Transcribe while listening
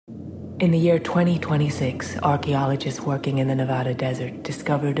In the year 2026, archaeologists working in the Nevada desert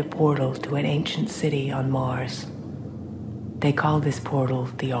discovered a portal to an ancient city on Mars. They call this portal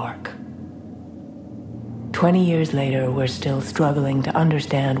the Ark. 20 years later, we're still struggling to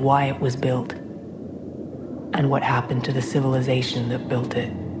understand why it was built and what happened to the civilization that built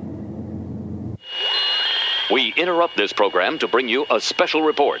it. We interrupt this program to bring you a special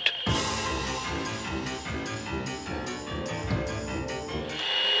report.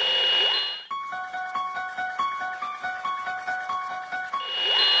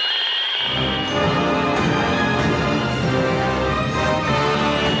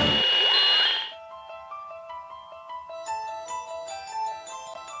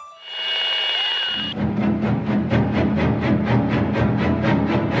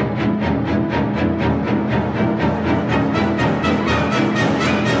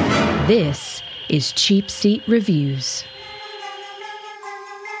 This is Cheap Seat Reviews.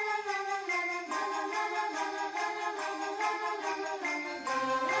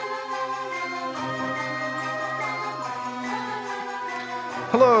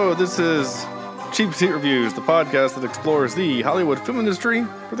 Hello, this is Cheap Seat Reviews, the podcast that explores the Hollywood film industry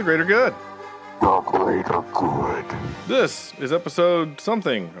for the greater good. The greater good. This is episode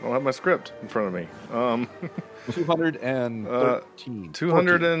something. I don't have my script in front of me. 213.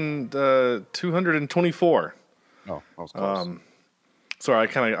 224. Oh, I was close. Sorry,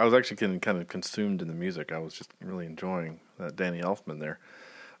 I was actually getting kind of consumed in the music. I was just really enjoying that Danny Elfman there.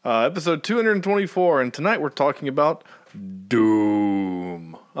 Episode 224, and tonight we're talking about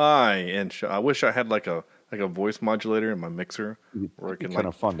Doom. I wish I had like a voice modulator in my mixer where I can kind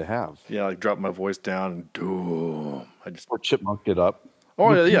of fun to have. Yeah, like drop my voice down and Doom. Or chipmunked it up.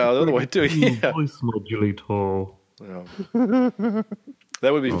 Oh yeah, the other way too. Yeah. Voice modulator. Yeah.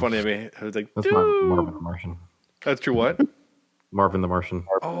 That would be funny. I mean, I was like, That's Marvin the Martian. That's your what? Marvin the Martian.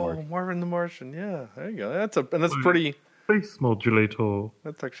 Marvin the Martian. Yeah, there you go. That's pretty. Voice modulator.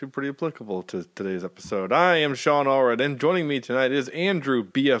 That's actually pretty applicable to today's episode. I am Sean Allred, and joining me tonight is Andrew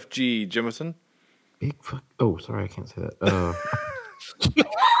BFG Jemison. Big fuck. Oh, sorry, I can't say that.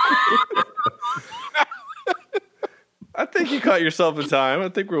 I think you caught yourself in time. I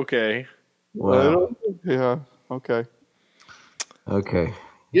think we're okay. Well, Yeah. Okay. okay.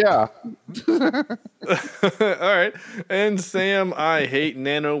 Yeah. All right. And Sam, I hate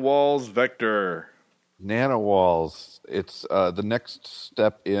nanowalls Vector. Nanowalls. It's the next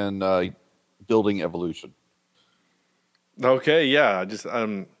step in building evolution. Okay, yeah. Just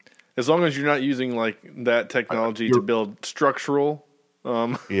as long as you're not using like that technology to build structural,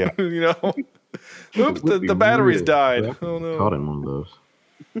 Yeah. you know. Oops, Would be the batteries weird died. if I Oh no. Caught in one of those.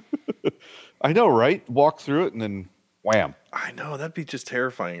 I know, right? Walk through it and then wham. I know, that'd be just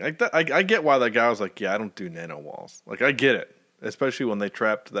terrifying. Like that, I get why that guy was like, yeah, I don't do nanowalls. Like I get it, especially when they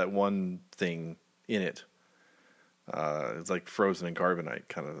trapped that one thing in it. It's like frozen in carbonite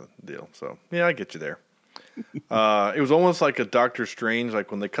kind of deal. So yeah, I get you there. It was almost like a Doctor Strange,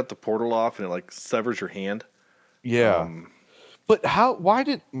 like when they cut the portal off and it like severs your hand. Yeah. But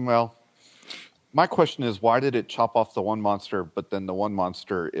my question is, why did it chop off the one monster, but then the one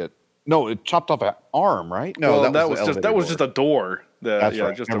monster, it chopped off an arm, right? No, well, that was just a door. That's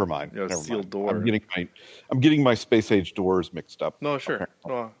right. Never mind. Sealed door. I'm getting my space age doors mixed up. No, sure.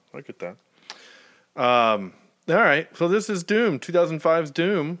 Oh, I get that. All right. So this is Doom, 2005's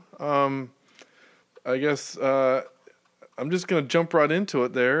Doom. I guess I'm just going to jump right into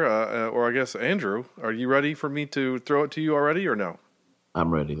it there. Or I guess, Andrew, are you ready for me to throw it to you already or no?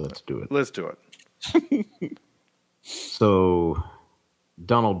 I'm ready. Let's do it. Let's do it. So,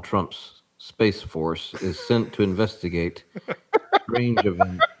 Donald Trump's Space Force is sent to investigate strange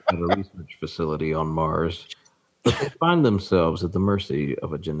events at a research facility on Mars, but they find themselves at the mercy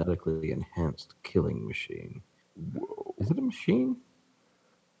of a genetically enhanced killing machine. Whoa. Is it a machine?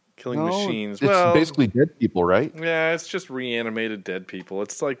 Killing machines. It's Well, basically dead people, right? yeah, it's just reanimated dead people.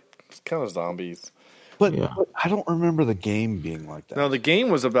 It's kind of zombies. But, Yeah. but I don't remember the game being like that. No, the game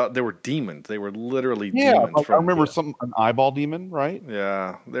was about, they were demons. They were literally Yeah, demons. like, I remember an eyeball demon, right?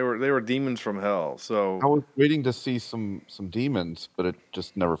 Yeah, they were demons from hell. So I was waiting to see some demons, but it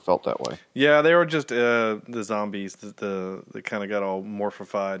just never felt that way. yeah, they were just the zombies. They kind of got all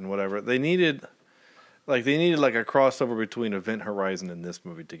morphified and whatever. They needed like a crossover between Event Horizon and this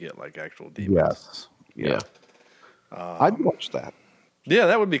movie to get like actual demons. Yes. Yeah. I'd watch that. Yeah,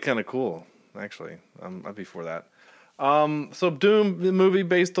 that would be kind of cool. Actually, I'd be for that. So Doom, the movie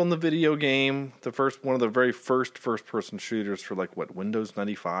based on the video game, one of the very first-person shooters for Windows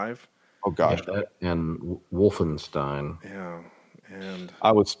 95. Oh gosh, Yeah, that and Wolfenstein. Yeah, and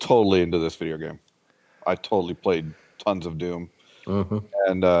I was totally into this video game. I totally played tons of Doom,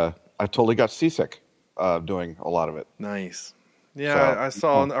 and I I totally got seasick doing a lot of it. Nice. Yeah,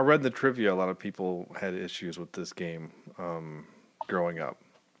 So, I read in the trivia a lot of people had issues with this game growing up,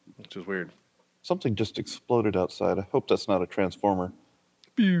 which is weird. Something just exploded outside. I hope that's not a transformer.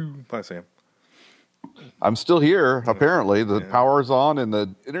 Pew. Bye, Sam. I'm still here. Apparently, the power's on and the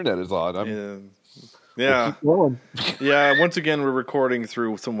internet is on. Yeah. Keep going. Yeah, once again, we're recording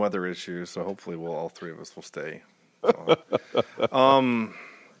through some weather issues, so hopefully all three of us will stay.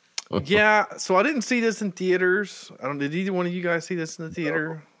 Yeah, so I didn't see this in theaters. Did either one of you guys see this in the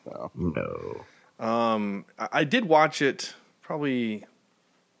theater? No. I did watch it probably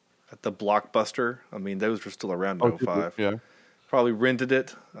at the Blockbuster. I mean, those were still around in 05. Yeah. Probably rented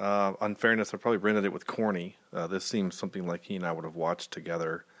it. On fairness, I probably rented it with Corny. This seems something like he and I would have watched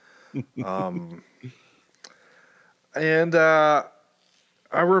together. And I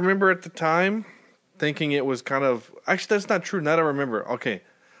remember at the time thinking it was kind of... Actually, that's not true. Now that I remember. Okay.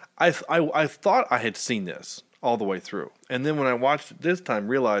 I thought I had seen this all the way through. And then when I watched it this time,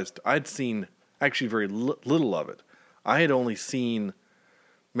 realized I'd seen actually very little of it. I had only seen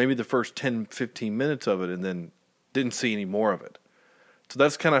maybe the first 10, 15 minutes of it and then didn't see any more of it. So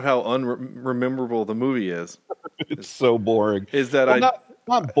that's kind of how unrememberable the movie is. It's so boring. Is that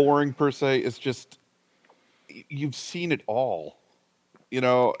not boring per se. It's just you've seen it all,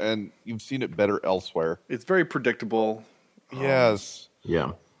 and you've seen it better elsewhere. It's very predictable. Yes.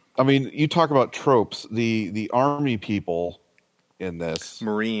 Yeah. I mean, you talk about tropes. The army people in this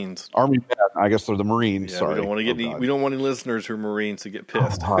Marines. Army men, I guess they're the Marines. Yeah, sorry, we don't want to get we don't want any listeners who are Marines to get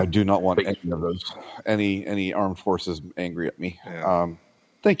pissed. I do not want any of those, any armed forces angry at me. Yeah.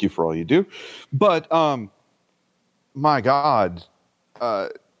 Thank you for all you do, but my God,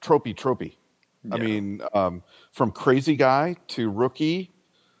 tropey. Yeah. I mean, from crazy guy to rookie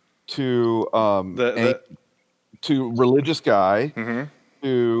to to religious guy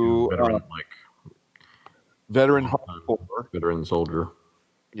to veteran hardcore. Veteran soldier.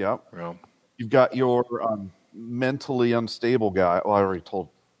 Yep. Well, You've got your mentally unstable guy. Well, I already told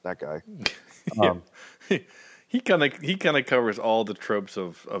that guy. he kind of covers all the tropes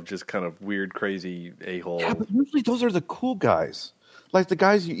of just kind of weird, crazy a-hole. Yeah, but usually those are the cool guys, like the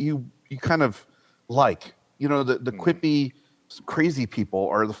guys you kind of like. The quippy, crazy people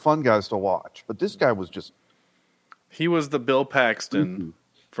are the fun guys to watch. But this guy was just... He was the Bill Paxton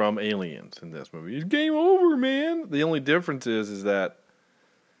from Aliens in this movie. It's game over, man. The only difference is that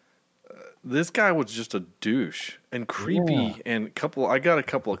this guy was just a douche and creepy and I got a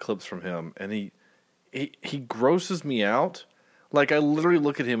couple of clips from him and he grosses me out. Like I literally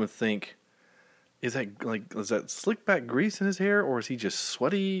look at him and think, is that slick back grease in his hair, or is he just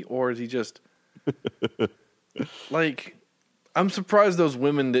sweaty, or is he just like, I'm surprised those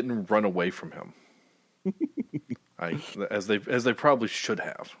women didn't run away from him. As they probably should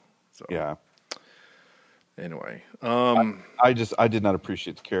have. So Yeah. anyway, I did not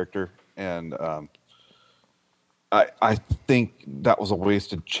appreciate the character, and I think that was a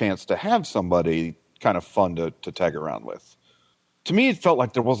wasted chance to have somebody kind of fun to tag around with. To me, it felt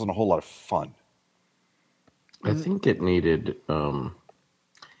like there wasn't a whole lot of fun. I think it needed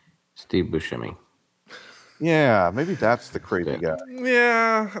Steve Buscemi. Yeah, maybe that's the crazy guy.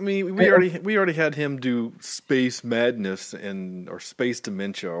 yeah, I mean, we already had him do Space Madness or Space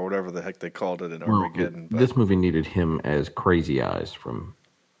Dementia or whatever the heck they called it in Armageddon. But... This movie needed him as Crazy Eyes from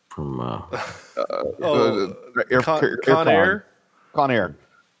Con Air? Con Air.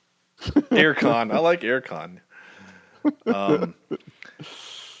 Aircon. I like Aircon.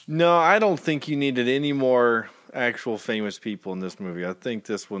 No, I don't think you needed any more actual famous people in this movie. I think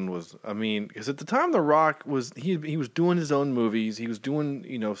this one was, because at the time The Rock was, he was doing his own movies. He was doing,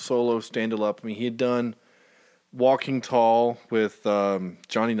 solo stand-up. I mean, he had done Walking Tall with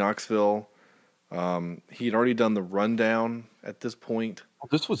Johnny Knoxville. He had already done The Rundown at this point.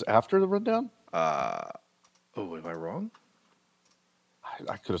 This was after The Rundown? Am I wrong?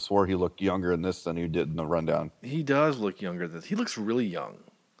 I could have swore he looked younger in this than he did in The Rundown. He does look younger. He looks really young.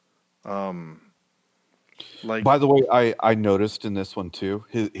 By the way, I noticed in this one too,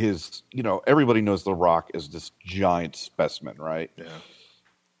 his everybody knows The Rock is this giant specimen, right?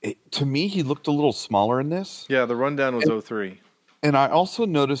 Yeah. To me, he looked a little smaller in this. Yeah, The Rundown was 03. And I also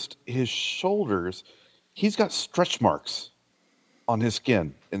noticed his shoulders. He's got stretch marks on his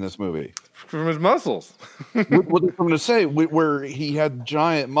skin in this movie. From his muscles. What I'm going to say, where he had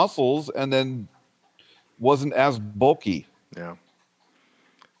giant muscles and then wasn't as bulky. Yeah.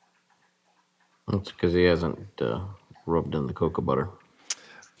 That's because he hasn't rubbed in the cocoa butter.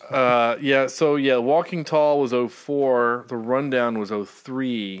 Walking Tall was 04, The Rundown was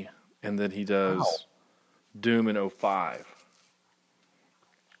 03, and then he does Doom in 05.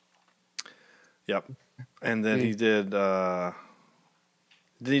 Yep. And then he did. Then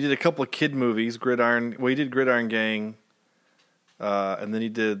he did a couple of kid movies. Gridiron. Well, he did Gridiron Gang. And then he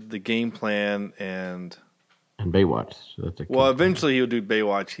did The Game Plan and Baywatch. So that's eventually he would do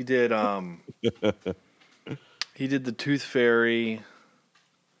Baywatch. He did. He did The Tooth Fairy.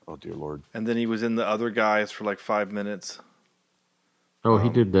 Oh dear Lord! And then he was in The Other Guys for like 5 minutes. Oh, he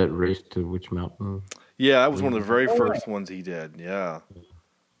did that Race to Witch Mountain. Yeah, that was one of the very first ones he did. Yeah,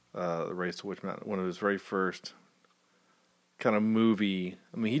 The Race to Witch Mountain, one of his very first kind of movie.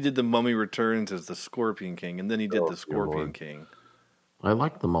 I mean, he did The Mummy Returns as the Scorpion King, and then he did The Scorpion King. I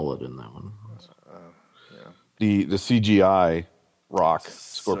like the mullet in that one. The CGI Rock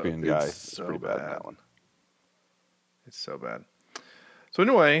Scorpion guy is pretty bad in that one. It's so bad. So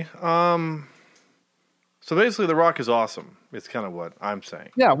anyway, so basically, The Rock is awesome. It's kind of what I'm saying.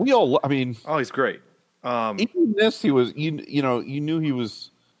 Yeah, we all. I mean, oh, he's great. Even this, he was. You knew he was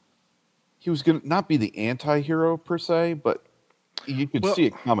going to not be the anti-hero per se, but you could see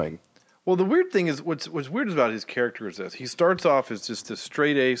it coming. Well, the weird thing is, what's weird about his character is this: he starts off as just this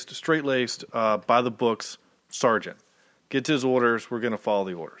straight-laced, by the books sergeant. Gets his orders. We're going to follow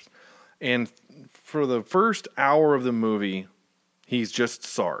the orders. And for the first hour of the movie, he's just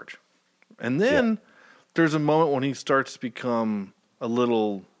Sarge. And then there's a moment when he starts to become a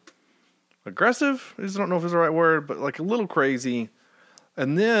little aggressive. I don't know if it's the right word, but like a little crazy.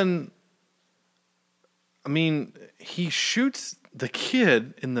 And then, I mean, he shoots the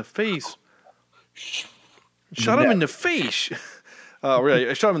kid in the face. Shot him in the face. Really,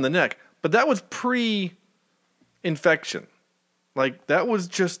 I shot him in the neck. But that was pre-infection. Like, that was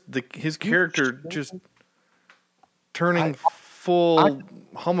just his character just turning full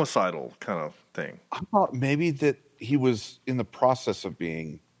homicidal kind of thing. I thought maybe that he was in the process of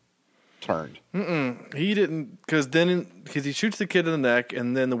being turned. He didn't, because he shoots the kid in the neck,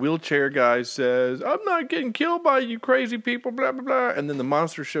 and then the wheelchair guy says, "I'm not getting killed by you crazy people," blah, blah, blah. And then the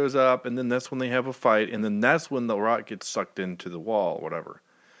monster shows up, and then that's when they have a fight, and then that's when the Rock gets sucked into the wall, whatever.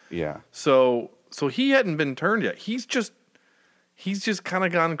 Yeah. So he hadn't been turned yet. He's just kind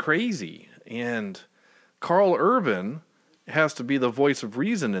of gone crazy. And Carl Urban has to be the voice of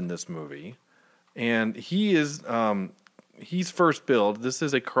reason in this movie. And he is, he's first billed. This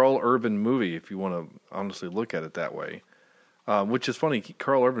is a Carl Urban movie, if you want to honestly look at it that way. Which is funny.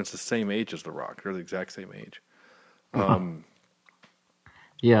 Carl Urban's the same age as The Rock. They're the exact same age.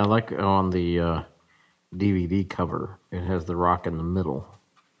 Yeah, like on the DVD cover, it has The Rock in the middle.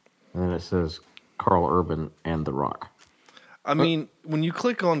 And then it says Carl Urban and The Rock. I mean, when you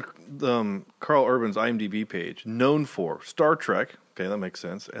click on Carl Urban's IMDb page, known for Star Trek, okay, that makes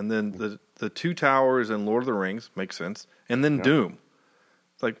sense, and then the Two Towers and Lord of the Rings, makes sense, and then Doom.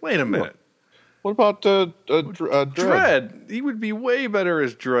 It's like, wait a minute. What about Dredd? Dredd? He would be way better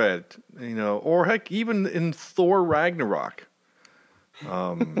as Dredd, or heck, even in Thor Ragnarok.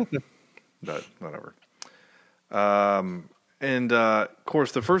 But whatever. And of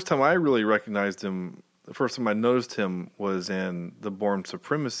course, the first time I really recognized him, the first time I noticed him was in The Bourne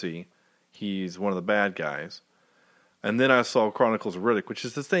Supremacy. He's one of the bad guys. And then I saw Chronicles of Riddick, which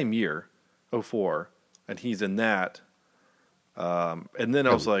is the same year, 2004, and he's in that. And then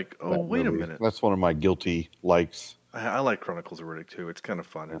I was like, oh, wait a minute. That's one of my guilty likes. I like Chronicles of Riddick, too. It's kind of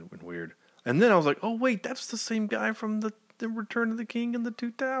fun and weird. And then I was like, oh, wait, that's the same guy from the Return of the King and the Two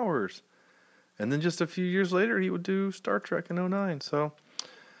Towers. And then just a few years later, he would do Star Trek in 2009. So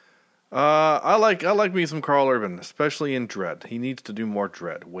I like me some Carl Urban, especially in Dredd. He needs to do more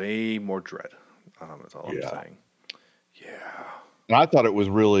Dredd, way more Dredd. That's all I'm saying. Yeah. And I thought it was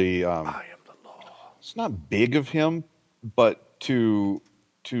really. I am the law. It's not big of him, but to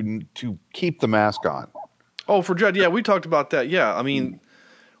keep the mask on. Oh, for Dredd, yeah, we talked about that. Yeah, I mean,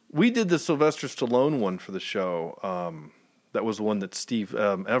 we did the Sylvester Stallone one for the show. That was the one that Steve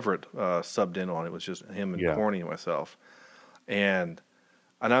Everett subbed in on. It was just him and Corny and myself. And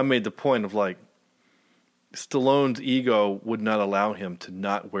I made the point of, like, Stallone's ego would not allow him to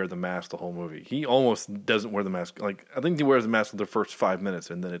not wear the mask the whole movie. He almost doesn't wear the mask. Like, I think he wears the mask for the first 5 minutes,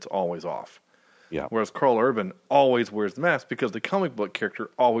 and then it's always off. Yeah. Whereas Carl Urban always wears the mask because the comic book character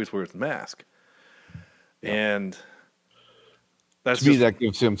always wears the mask. Yeah. And that's to me, that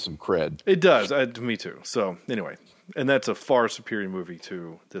gives him some cred. It does. To me, too. So, anyway. And that's a far superior movie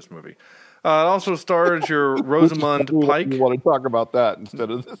to this movie. It also stars your Rosamund Pike. You want to talk about that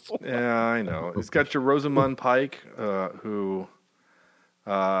instead of this one. Yeah, I know. It's got your Rosamund Pike, who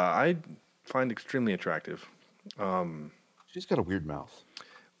I find extremely attractive. She's got a weird mouth.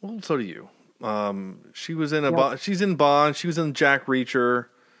 Well, so do you. She was in she's in Bond. She was in Jack Reacher.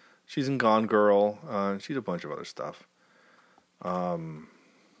 She's in Gone Girl. She's a bunch of other stuff.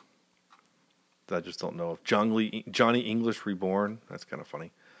 I just don't know if Johnny English Reborn. That's kind of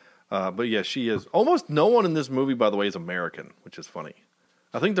funny. But yeah, she is. Almost no one in this movie, by the way, is American, which is funny.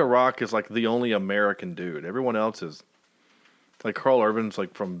 I think The Rock is like the only American dude. Everyone else is like Carl Urban's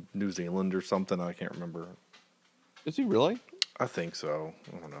like from New Zealand or something. I can't remember. Is he really? I think so.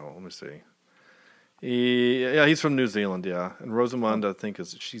 I don't know. Let me see. Yeah, he's from New Zealand. Yeah, and Rosamund, I think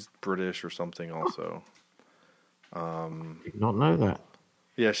she's British or something also. You don't know that.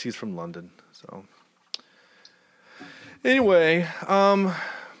 Yeah, she's from London. So anyway,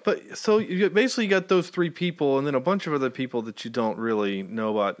 but so you basically got those three people, and then a bunch of other people that you don't really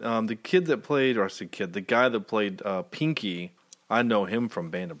know about. The kid that played, or I say kid, the guy that played Pinky, I know him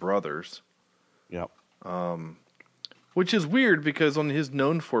from Band of Brothers. Yep. Which is weird because on his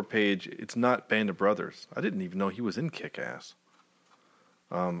known for page, it's not Band of Brothers. I didn't even know he was in Kick-Ass.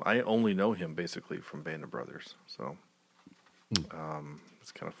 I only know him basically from Band of Brothers, so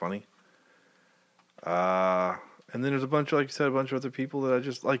it's kind of funny. And then there's a bunch, like you said, a bunch of other people that I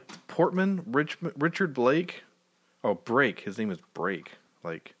just like. Portman, Richard Blake. Oh, Brake. His name is Brake.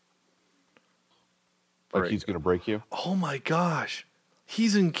 Like he's going to break you? Oh my gosh.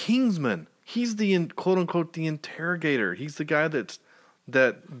 He's in Kingsman. He's the quote unquote the interrogator. He's the guy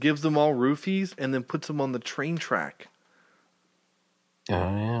that gives them all roofies and then puts them on the train track. Oh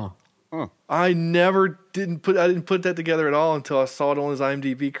yeah. Huh. I didn't put that together at all until I saw it on his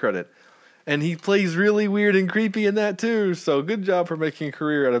IMDb credit. And he plays really weird and creepy in that too. So good job for making a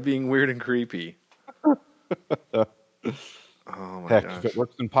career out of being weird and creepy. Oh my Heck, gosh. if it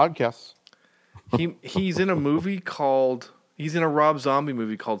works in podcasts. He's in a movie called. He's in a Rob Zombie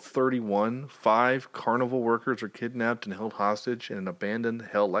movie called 31. 5 carnival workers are kidnapped and held hostage in an abandoned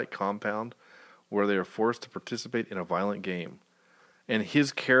hell-like compound where they are forced to participate in a violent game. And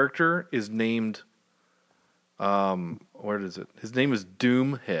his character is named. Where is it? His name is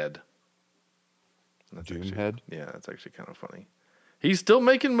Doomhead. Doomhead? Yeah, that's actually kind of funny. He's still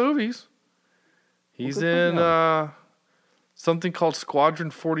making movies. He's in something called Squadron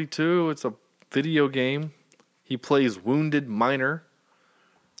 42. It's a video game. He plays Wounded Miner.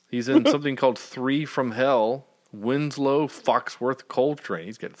 He's in something called 3 from Hell. Winslow Foxworth Coltrane.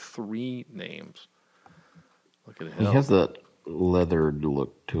 He's got 3 names. Look at him. He has that leathered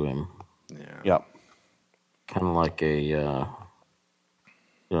look to him. Yeah. Yep. Kind of like a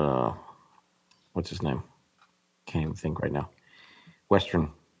what's his name? Can't even think right now.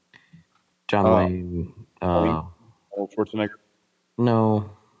 Western. John Wayne. Arnold Schwarzenegger. No,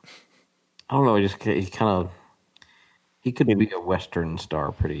 I don't know. He could be a Western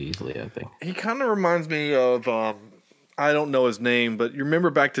star pretty easily, I think. He kind of reminds me of, I don't know his name, but you remember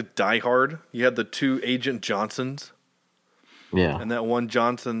back to Die Hard? You had the 2 Agent Johnsons. Yeah. And that one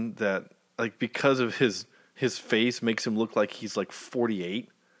Johnson that, like, because of his face makes him look like he's like 48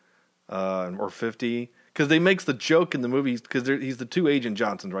 or 50. Because they makes the joke in the movies, because he's the 2 Agent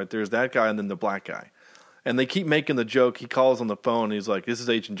Johnsons, right? There's that guy and then the black guy. And they keep making the joke. He calls on the phone and he's like, "This is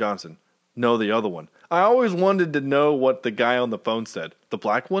Agent Johnson." No, the other one. I always wanted to know what the guy on the phone said. The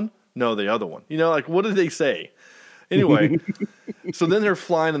black one? No, the other one. You know, like, what did they say? Anyway, so then they're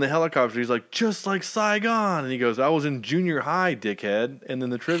flying in the helicopter. He's like, "Just like Saigon." And he goes, "I was in junior high, dickhead." And then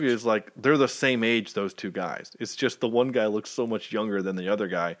the trivia is like, they're the same age, those 2 guys. It's just the one guy looks so much younger than the other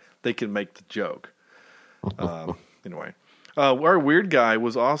guy. They can make the joke. Anyway. Our weird guy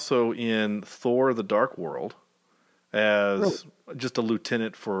was also in Thor: The Dark World as just a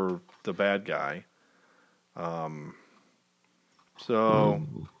lieutenant for the bad guy. He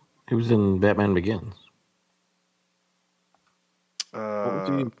was in Batman Begins.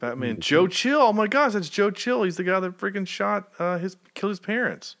 Batman. Joe Chill. Oh my gosh, that's Joe Chill. He's the guy that freaking killed his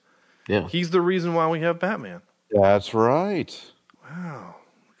parents. Yeah. He's the reason why we have Batman. That's right. Wow.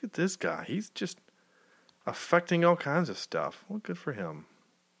 Look at this guy. He's just affecting all kinds of stuff. Well, good for him.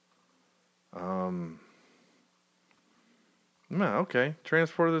 Yeah, okay.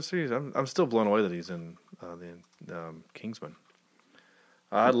 Transport of the Seas. I'm still blown away that he's in the Kingsman.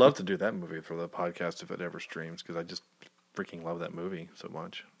 I'd love to do that movie for the podcast if it ever streams, because I just freaking love that movie so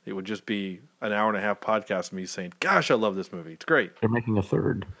much. It would just be an hour and a half podcast of me saying, "Gosh, I love this movie. It's great." They're making a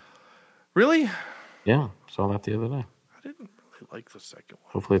 3rd. Really? Yeah, saw that the other day. I didn't really like the second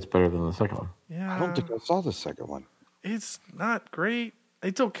one. Hopefully it's better than the second one. Yeah. I don't think I saw the second one. It's not great.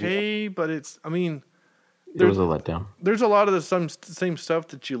 It's okay, but it was a letdown. There's a lot of the same stuff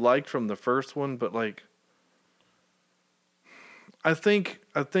that you liked from the first one, but like, I think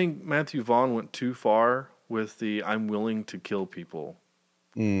Matthew Vaughn went too far with the "I'm willing to kill people"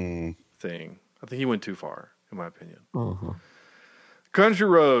 thing. I think he went too far, in my opinion. Uh-huh. Country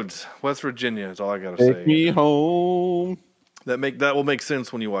Roads, West Virginia is all I gotta say. Take me home. That will make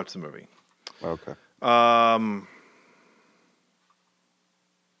sense when you watch the movie. Okay.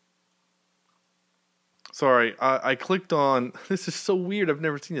 Sorry, I clicked on. This is so weird. I've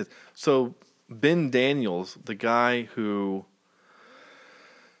never seen this. So Ben Daniels, the guy who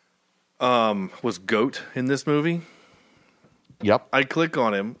was Goat in this movie. Yep. I click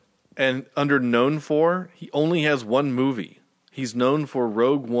on him, and under known for, he only has one movie. He's known for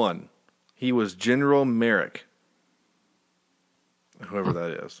Rogue One. He was General Merrick, whoever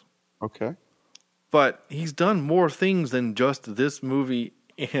that is. Okay. But he's done more things than just this movie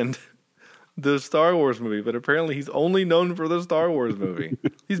and the Star Wars movie. But apparently he's only known for the Star Wars movie.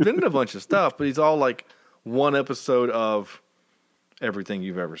 He's been in a bunch of stuff, but he's all like one episode of everything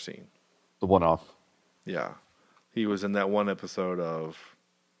you've ever seen. The one-off. Yeah. He was in that one episode of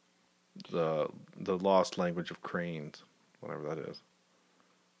the Lost Language of Cranes, whatever that is.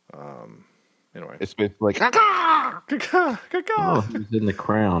 Anyway. It's basically like, caca! Caca, caca. Oh, he's in The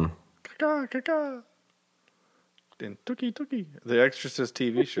Crown. Caca, caca. In Tookie Tookie, the Exorcist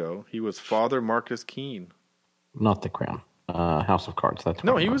TV show, he was Father Marcus Keene. Not The Crown. House of Cards. That's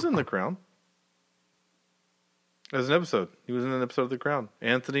No, what he I'm was talking in The Crown. As an episode. He was in an episode of The Crown.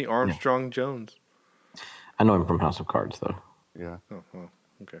 Anthony Armstrong Jones. I know him from House of Cards, though. Yeah. Oh, well,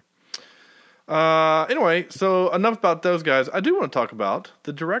 okay. Anyway, so enough about those guys. I do want to talk about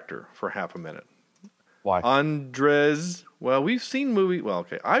the director for half a minute. Why? Andres. Well, we've seen movies. Well,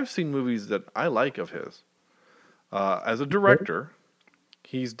 okay. I've seen movies that I like of his. As a director,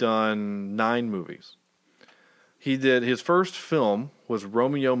 he's done 9 movies. His first film was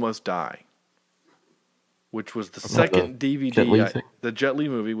Romeo Must Die, which was the second DVD, Jet Li thing? the Jet Li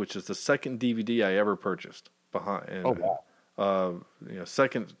movie, which is the second DVD I ever purchased.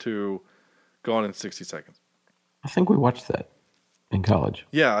 Second to Gone in 60 Seconds. I think we watched that in college.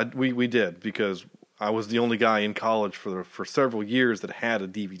 Yeah, we did, because I was the only guy in college for several years that had a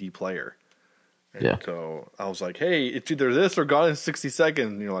DVD player. And Yeah. so I was like, hey, it's either this or Gone in 60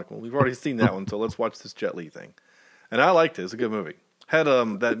 Seconds. And you're like, well, we've already seen that one, so let's watch this Jet Li thing. And I liked it. It's a good movie. Had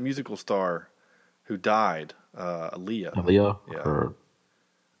that musical star who died, Aaliyah. Aaliyah? Yeah. Or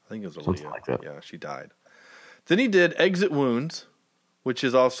I think it was Aaliyah. something like that. Yeah, she died. Then he did Exit Wounds, which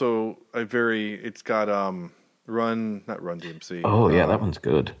is also it's got not Run DMC. Oh, yeah, that one's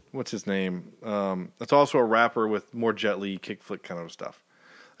good. What's his name? It's also a rapper with more Jet Li kick flick kind of stuff.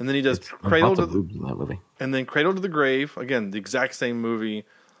 And then he does Cradle Lots to of boobs in that movie. and then Cradle to the Grave, again, the exact same movie.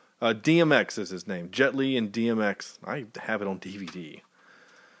 DMX is his name. Jet Li and DMX. I have it on DVD.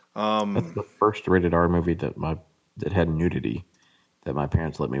 That's the first rated R movie that had nudity that my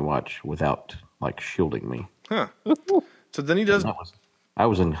parents let me watch without like shielding me. Huh. So then he does I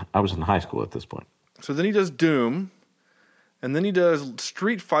was in high school at this point. So then he does Doom, and then he does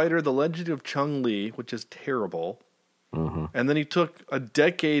Street Fighter: The Legend of Chun-Li, which is terrible. Mm-hmm. And then he took a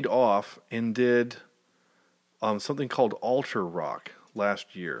decade off and did something called Alter Rock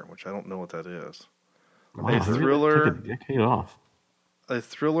last year, which I don't know what that is. Wow, A thriller, took a decade off. a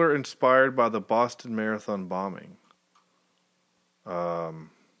thriller inspired by the Boston Marathon bombing.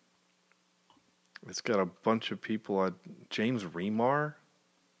 It's got a bunch of people. James Remar.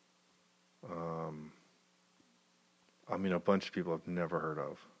 A bunch of people I've never heard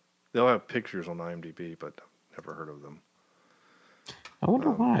of. They'll have pictures on IMDb, but I've never heard of them. I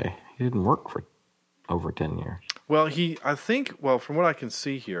wonder why he didn't work for over 10 years. Well, from what I can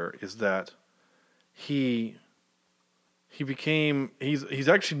see here, is that he's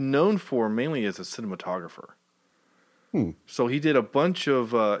actually known for mainly as a cinematographer. So he did a bunch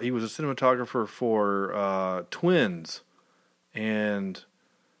of, he was a cinematographer for Twins and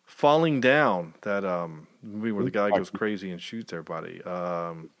Falling Down, that movie where the guy goes crazy and shoots everybody.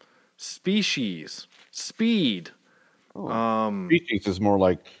 Species, Speed. Species is more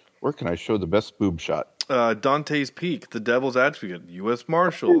like, where can I show the best boob shot? Dante's Peak, The Devil's Advocate, U.S.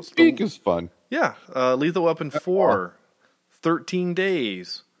 Marshals. Peak is fun. Yeah, Lethal Weapon 4, 13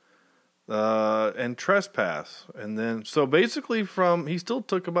 Days, and Trespass. And then, so basically he still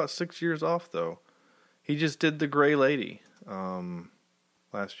took about 6 years off, though. He just did The Gray Lady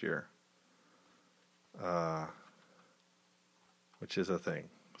last year, which is a thing.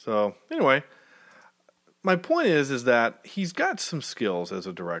 So, anyway, my point is that he's got some skills as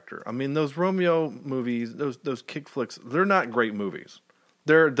a director. I mean, those Romeo movies, those kick flicks, they're not great movies.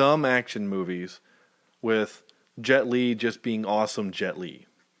 They're dumb action movies with Jet Li just being awesome Jet Li.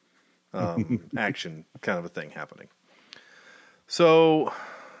 Action kind of a thing happening. So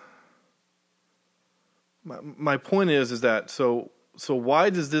my point is that so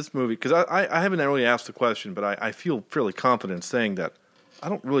why does this movie, because I haven't really asked the question, but I feel fairly confident saying that I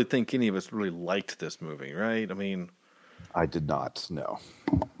don't really think any of us really liked this movie, right? I mean, I did not, no.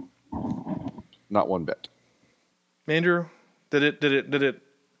 not one bit. Andrew, did it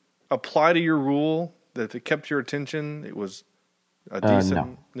apply to your rule that if it kept your attention, it was a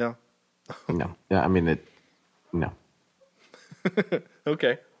decent? No. No. Yeah, I mean no.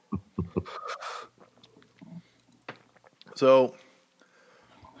 Okay. So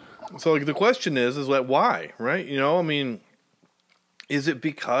like the question is like why, right? You know, I mean, is it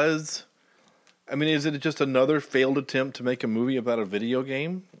because? I mean, is it just another failed attempt to make a movie about a video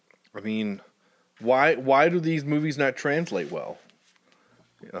game? I mean, why do these movies not translate well?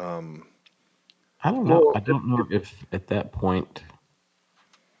 I don't know. Well, I don't know if at that point,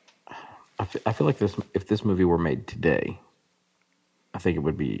 I feel like if this movie were made today, I think it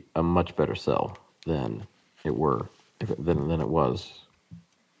would be a much better sell than it was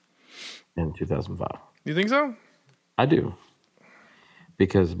in 2005. You think so? I do,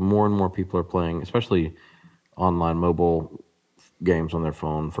 because more and more people are playing, especially online mobile games on their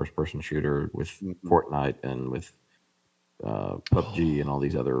phone, first-person shooter with Fortnite and with PUBG and all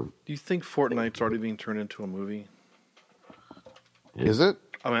these other. Do you think Fortnite's already being turned into a movie? Is it?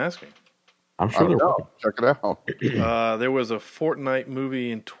 I'm asking. I'm I sure don't they're know. Check it out. There was a Fortnite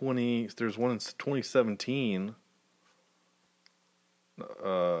movie there's one in 2017.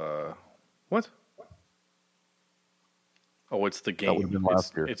 What? Oh, it's the That would've game. been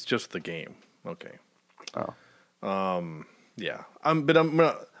last year. It's just the game. Okay. Oh. Yeah. I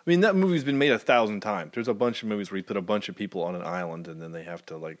mean, that movie's been made 1,000 times. There's a bunch of movies where you put a bunch of people on an island and then they have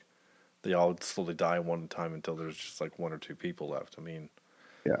to they all slowly die one at a time until there's just like one or two people left. I mean,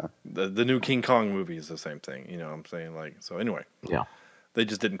 Yeah. the new King Kong movie is the same thing. You know what I'm saying? So anyway. Yeah. They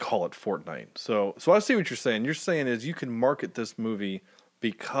just didn't call it Fortnite. So I see what you're saying. You're saying is you can market this movie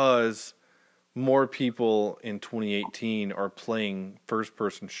because more people in 2018 are playing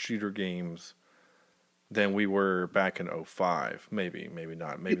first-person shooter games than we were back in 2005. Maybe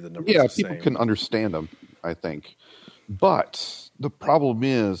not. Maybe the numbers are the People same. can understand them, I think. But the problem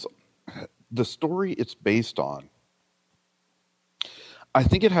is the story it's based on. I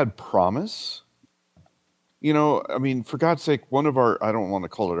think it had promise. You know, I mean, for God's sake, one of our, I don't want to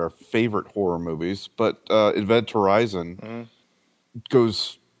call it our favorite horror movies, but Event Horizon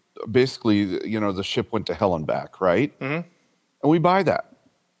goes, basically, you know, the ship went to hell and back, right? Mm-hmm. And we buy that.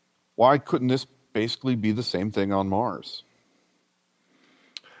 Why couldn't this basically be the same thing on Mars?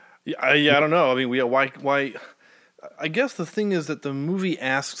 Yeah, I don't know. I mean, why? I guess the thing is that the movie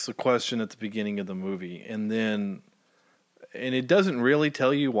asks a question at the beginning of the movie, and it doesn't really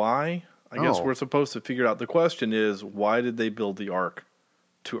tell you why. I guess we're supposed to figure out. The question is, why did they build the Ark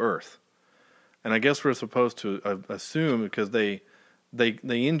to Earth? And I guess we're supposed to assume because they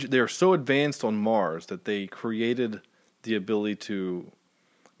are so advanced on Mars that they created the ability to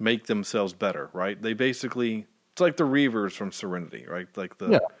make themselves better, right? They basically, it's like the Reavers from Serenity, right? Like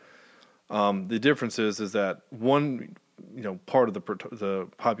the difference is that one, you know, part of the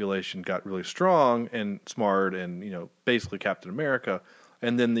population got really strong and smart and, you know, basically Captain America.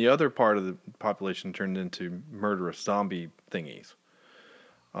 And then the other part of the population turned into murderous zombie thingies.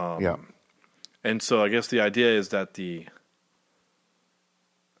 And so I guess the idea is that the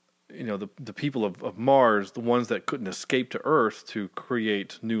people of Mars, the ones that couldn't escape to Earth to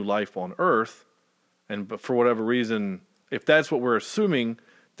create new life on Earth, but for whatever reason, if that's what we're assuming,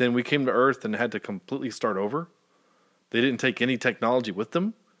 then we came to Earth and had to completely start over. They didn't take any technology with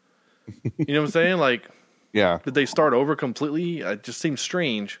them. You know what I'm saying? Like, Yeah. did they start over completely? It just seems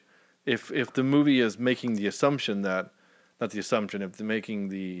strange if the movie is making the assumption that, not the assumption, if they're making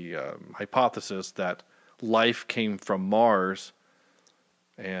the hypothesis that life came from Mars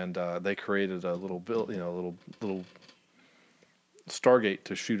and they created a little little Stargate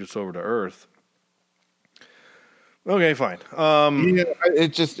to shoot us over to Earth. Okay, fine.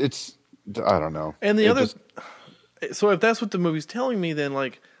 It's I don't know. And so if that's what the movie's telling me, then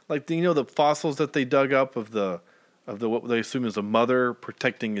like the fossils that they dug up of the what they assume is a mother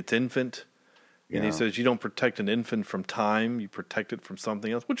protecting its infant, and he says you don't protect an infant from time, you protect it from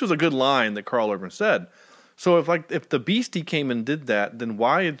something else, which was a good line that Carl Urban said. So if the beastie came and did that, then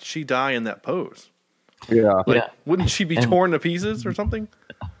why did she die in that pose? Yeah. Wouldn't she be torn to pieces or something?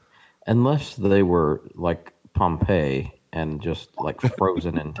 Unless they were like Pompeii and just like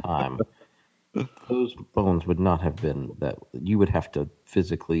frozen in time, those bones would not have been that. You would have to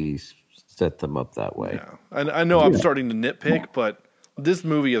physically set them up that way. Yeah, I know I'm starting to nitpick, but this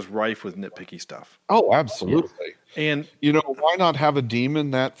movie is rife with nitpicky stuff. Oh, absolutely. And you know, why not have a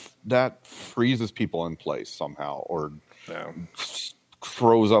demon that freezes people in place somehow, or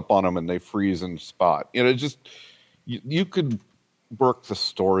throws up on them and they freeze in spot? You know, just you could work the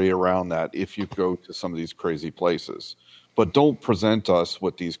story around that if you go to some of these crazy places, but don't present us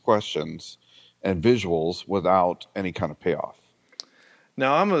with these questions and visuals without any kind of payoff.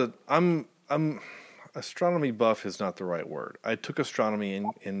 Now I'm astronomy buff is not the right word. I took astronomy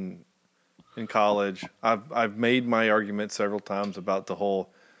in college. I've made my argument several times about the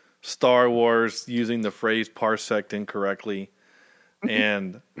whole Star Wars using the phrase parsec incorrectly,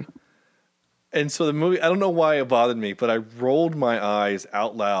 and so the movie, I don't know why it bothered me, but I rolled my eyes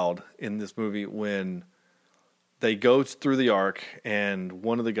out loud in this movie when they go through the arc and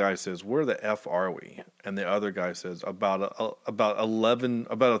one of the guys says, "Where the F are we?" And the other guy says, about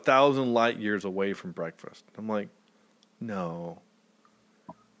 1,000 light years away from breakfast. I'm like, no,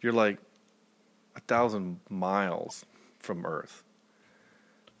 you're like 1,000 miles from Earth.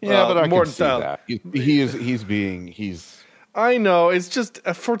 Yeah, but I more can see than that. He's I know. It's just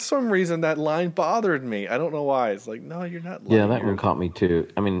for some reason that line bothered me. I don't know why. It's like, no, you're not. Yeah, that one caught me too.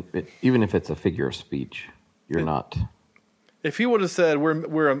 I mean, even if it's a figure of speech, you're not. If he would have said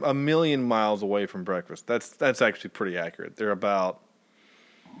we're a million miles away from breakfast, that's actually pretty accurate. They're about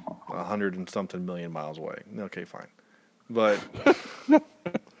 100 and something million miles away. Okay, fine, but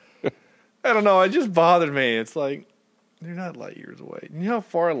I don't know. It just bothered me. It's like they're not light years away. You know how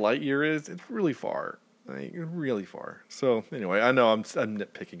far a light year is? It's really far. Like, really far. So anyway, I know I'm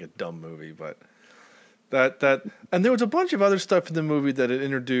nitpicking a dumb movie, but that and there was a bunch of other stuff in the movie that it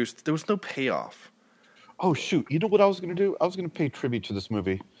introduced. There was no payoff. Oh shoot! You know what I was going to do? I was going to pay tribute to this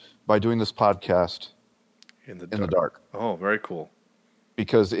movie by doing this podcast In the dark. Oh, very cool.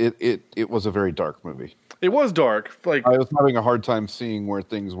 Because it was a very dark movie. It was dark. Like, I was having a hard time seeing where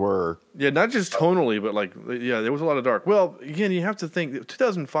things were. Yeah, not just tonally, but like, yeah, there was a lot of dark. Well, again, you have to think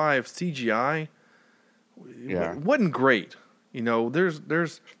 2005 CGI wasn't great. You know,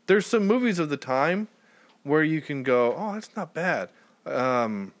 there's some movies of the time where you can go, oh, that's not bad.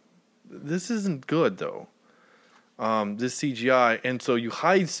 This isn't good though. This CGI, and so you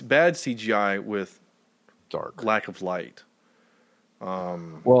hide bad CGI with dark lack of light.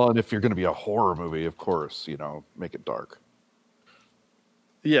 Well, and if you're going to be a horror movie, of course, make it dark.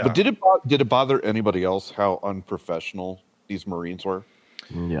 Yeah. But did it bother anybody else how unprofessional these Marines were?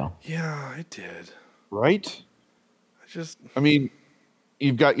 Yeah. Yeah, it did. Right? I mean,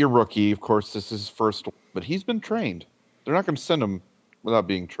 you've got your rookie, of course, this is his first, but he's been trained. They're not going to send him without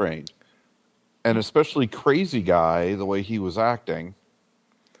being trained. And especially Crazy Guy, the way he was acting,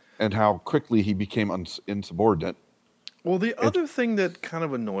 and how quickly he became insubordinate. Well, the other thing that kind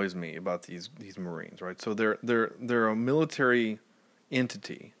of annoys me about these Marines, right? So they're a military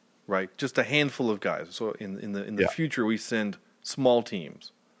entity, right? Just a handful of guys. So in the future, we send small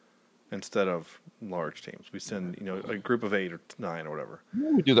teams instead of large teams. We send a group of 8 or 9 or whatever. Yeah,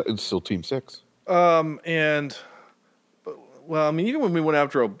 we do that. It's still Team 6. And well, I mean, even when we went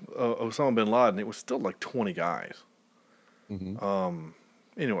after Osama bin Laden, it was still like 20 guys. Mm-hmm.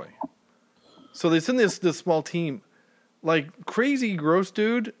 Anyway, so they send this small team. Like, Crazy Gross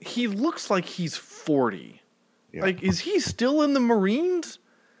Dude, he looks like he's 40. Yeah. Like, is he still in the Marines?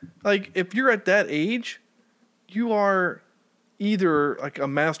 Like, if you're at that age, you are either like a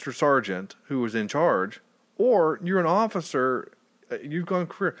master sergeant who was in charge, or you're an officer, you've gone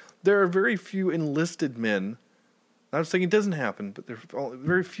career. There are very few enlisted men. I'm saying it doesn't happen, but there are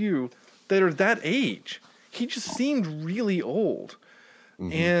very few that are that age. He just seemed really old.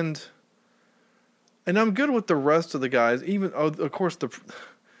 Mm-hmm. And I'm good with the rest of the guys. Even, of course, the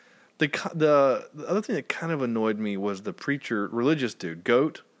other thing that kind of annoyed me was the preacher, religious dude,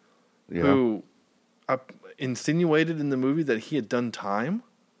 Goat, who insinuated in the movie that he had done time.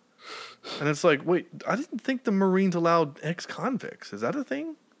 And it's like, wait, I didn't think the Marines allowed ex-convicts. Is that a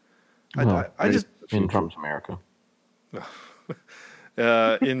thing? No, I just in Trump's America. I'm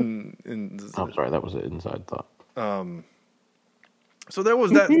sorry, that was an inside thought. So there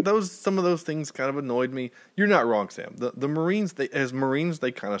was that. Some of those things kind of annoyed me. You're not wrong, Sam. The Marines, as Marines,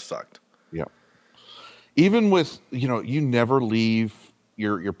 they kind of sucked. Yeah. Even with you never leave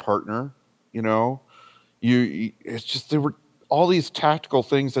your partner. It's just there were all these tactical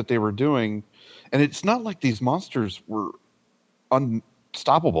things that they were doing, and it's not like these monsters were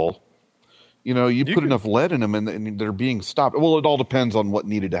unstoppable. You put enough lead in them, and they're being stopped. Well, it all depends on what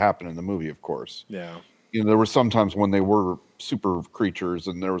needed to happen in the movie, of course. Yeah. There were some times when they were super creatures,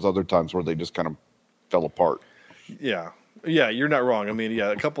 and there was other times where they just kind of fell apart. Yeah. Yeah, you're not wrong. I mean,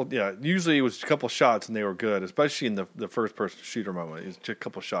 usually it was a couple shots and they were good, especially in the first-person shooter moment. It was just a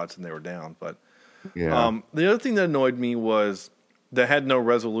couple shots and they were down. But the other thing that annoyed me was that had no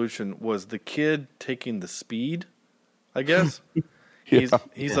resolution was the kid taking the speed, I guess.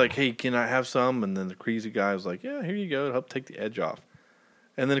 He's like, hey, can I have some? And then the crazy guy was like, yeah, here you go. It'll help take the edge off.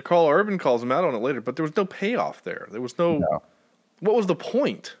 And then Carl Urban calls him out on it later, but there was no payoff there. There was no. What was the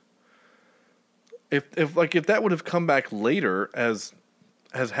point? if that would have come back later as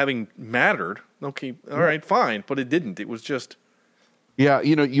having mattered, okay, all right, fine, but it didn't. It was just Yeah,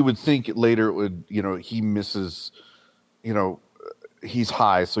 you would think later it would, he misses, he's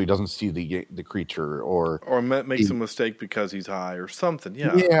high, so he doesn't see the creature, or makes a mistake because he's high or something.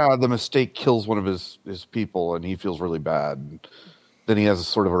 Yeah, yeah, the mistake kills one of his people, and he feels really bad. And then he has a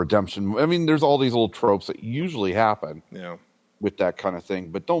sort of a redemption. I mean, there's all these old tropes that usually happen. Yeah. With that kind of thing,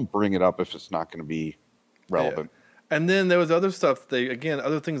 but don't bring it up if it's not going to be relevant. Yeah. And then there was other stuff.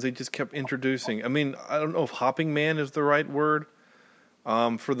 Other things they just kept introducing. I mean, I don't know if hopping man is the right word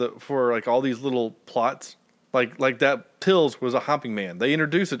for like all these little plots. Like that pills was a hopping man. They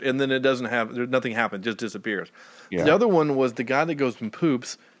introduce it and then it doesn't have. Nothing happens. Just disappears. Yeah. The other one was the guy that goes and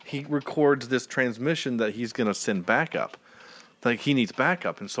poops. He records this transmission that he's going to send backup. Like he needs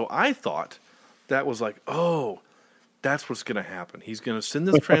backup, and so I thought that was like, oh. That's what's going to happen. He's going to send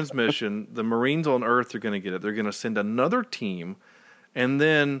this transmission. The Marines on Earth are going to get it. They're going to send another team. And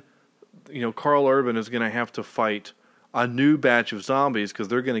then, Karl Urban is going to have to fight a new batch of zombies because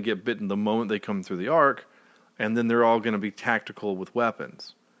they're going to get bitten the moment they come through the arc. And then they're all going to be tactical with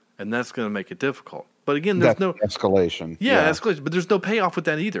weapons. And that's going to make it difficult. But again, there's no escalation. Yeah, escalation. But there's no payoff with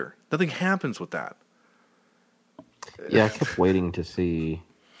that either. Nothing happens with that. Yeah, I kept waiting to see,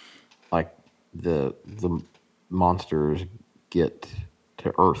 like, the monsters get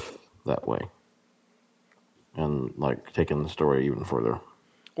to Earth that way, and like taking the story even further.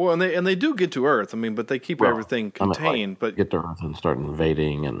 Well, and they do get to Earth. I mean, but they keep everything contained. But get to Earth and start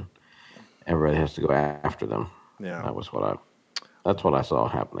invading, and everybody has to go after them. Yeah, that's what I saw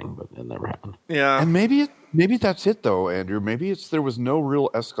happening, but it never happened. Yeah, and maybe that's it though, Andrew. Maybe there was no real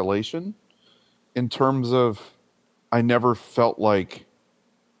escalation in terms of I never felt like.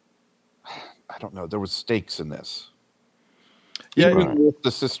 I don't know. There was stakes in this. Yeah, even with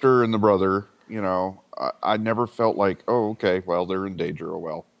the sister and the brother, I never felt like, oh, okay, well, they're in danger. Oh,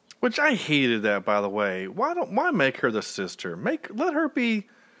 well. Which I hated that, by the way. Why make her the sister? Let her be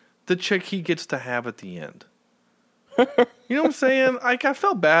the chick he gets to have at the end. You know what I'm saying? Like I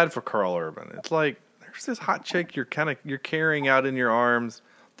felt bad for Karl Urban. It's like there's this hot chick you're carrying out in your arms.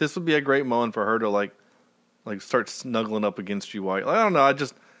 This would be a great moment for her to like start snuggling up against you. I don't know.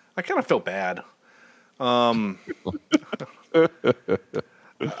 I kind of felt bad. But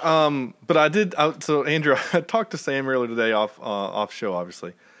I did. So Andrew, I talked to Sam earlier today off show,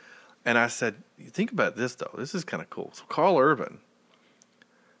 obviously, and I said, "Think about this though. This is kind of cool." So Karl Urban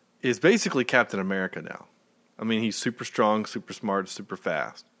is basically Captain America now. I mean, he's super strong, super smart, super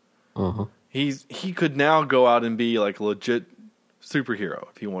fast. Uh-huh. He could now go out and be like a legit superhero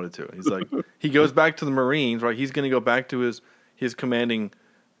if he wanted to. He's like he goes back to the Marines, right? He's going to go back to his commanding.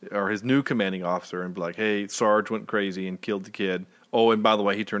 Or his new commanding officer and be like, hey, Sarge went crazy and killed the kid. Oh, and by the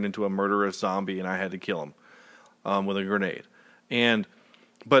way, he turned into a murderous zombie and I had to kill him with a grenade.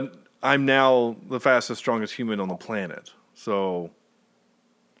 But I'm now the fastest, strongest human on the planet. So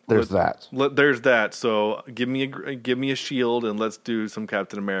there's that. There's that. So give me a shield and let's do some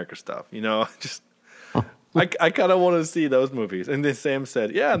Captain America stuff. I kind of want to see those movies. And then Sam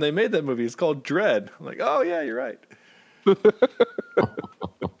said, yeah, and they made that movie. It's called Dread. I'm like, oh, yeah, you're right.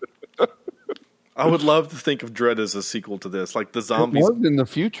 I would love to think of Dread as a sequel to this, like the zombies. It was in the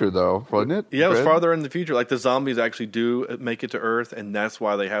future, though, wasn't it? Yeah, it was farther in the future. Like the zombies actually do make it to Earth, and that's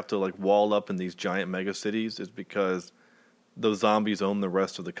why they have to like wall up in these giant mega cities. Is because those zombies own the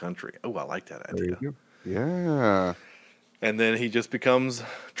rest of the country. Oh, I like that idea. Yeah. And then he just becomes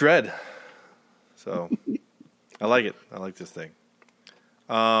Dread. So I like it. I like this thing.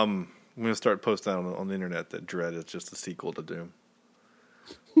 I'm going to start posting on the internet that Dread is just a sequel to Doom.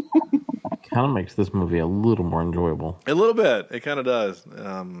 Kind of makes this movie a little more enjoyable. A little bit. It kind of does.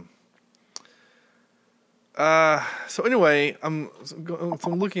 So anyway, I'm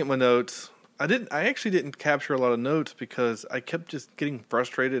looking at my notes. I actually didn't capture a lot of notes because I kept just getting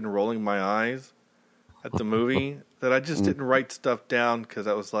frustrated and rolling my eyes at the movie that I just didn't write stuff down because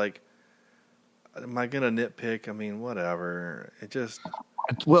I was like, am I going to nitpick? I mean, whatever. It just...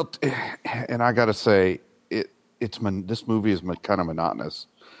 Well, and I got to say, this movie is kind of monotonous.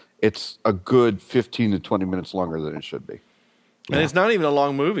 It's a good 15 to 20 minutes longer than it should be. And it's not even a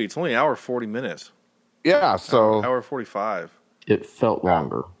long movie. It's only an hour 40 minutes. Yeah, so... Hour 45. It felt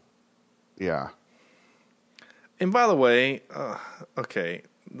longer. Yeah. And by the way, okay,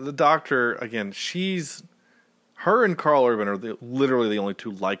 the doctor, again, her and Karl Urban are literally the only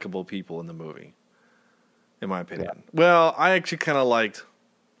two likable people in the movie, in my opinion. Yeah. Well, I actually kind of liked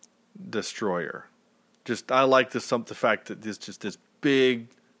Destroyer. I like the fact that this big,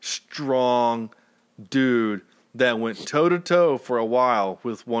 strong dude that went toe-to-toe for a while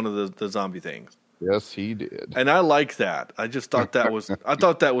with one of the zombie things. Yes, he did. And I like that. I just thought that was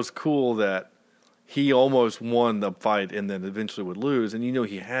cool that he almost won the fight and then eventually would lose, and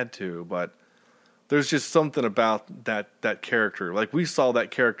he had to, but there's just something about that character. Like we saw that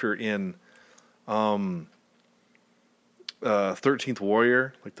character in 13th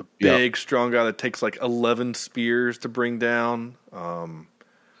Warrior, like the big strong guy that takes like 11 spears to bring down.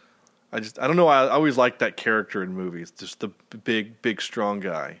 I don't know. I always liked that character in movies, just the big strong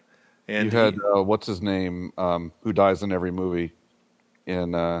guy. And you had what's his name, who dies in every movie,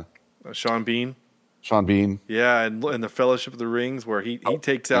 in Sean Bean. Sean Bean. Yeah, and the Fellowship of the Rings, where he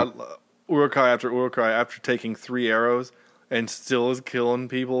takes out Uruk-hai after Uruk-hai after taking 3 arrows, and still is killing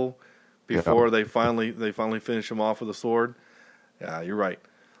people before they finally finish him off with a sword. Yeah, you're right.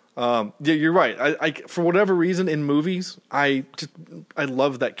 You're right. I for whatever reason in movies, I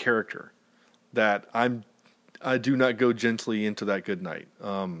love that character. That I do not go gently into that good night.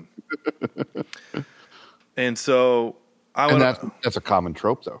 And so that's a common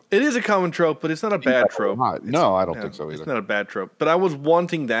trope, though. It is a common trope, but it's not a bad trope. No, I don't think so either. It's not a bad trope. But I was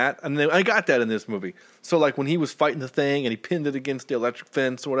wanting that, and then I got that in this movie. So like when he was fighting the thing and he pinned it against the electric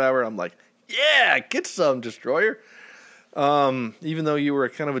fence or whatever, I'm like, yeah, get some, Destroyer. Even though you were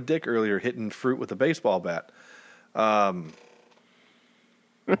kind of a dick earlier hitting fruit with a baseball bat.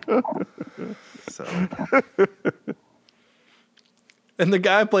 So, and the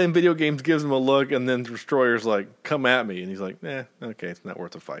guy playing video games gives him a look, and then Destroyer's like, "Come at me," and he's like, okay, it's not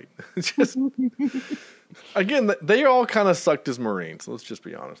worth a fight." It's just, again, they all kind of sucked as Marines. Let's just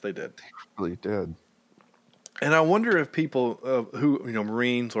be honest, they did. They really did. And I wonder if people who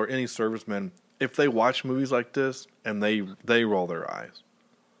Marines or any servicemen, if they watch movies like this and they roll their eyes,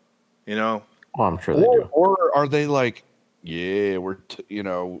 Well, I'm sure they do. Or are they like, yeah,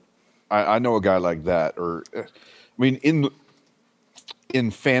 I know a guy like that. Or, I mean,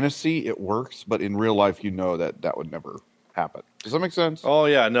 in fantasy it works, but in real life, that would never happen. Does that make sense? Oh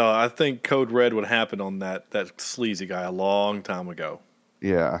yeah, no, I think Code Red would happen on that sleazy guy a long time ago.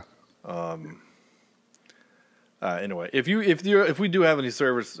 Yeah. Anyway, if we do have any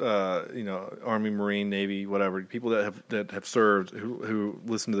service, Army, Marine, Navy, whatever, people that have served who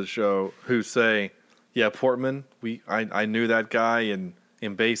listen to the show who say, yeah, Portman, I knew that guy in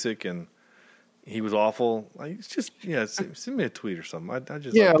basic and he was awful. It's just send me a tweet or something. Let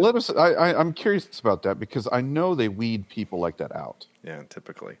us. I'm curious about that because I know they weed people like that out. Yeah,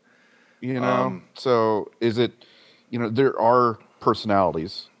 typically. So is it? There are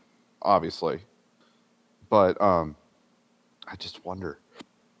personalities, obviously. But I just wonder.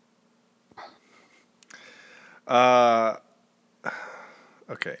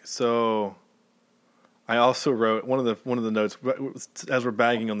 Okay, so I also wrote one of the notes as we're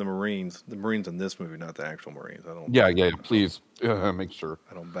bagging on the Marines in this movie, not the actual Marines. I don't. Yeah. Please make sure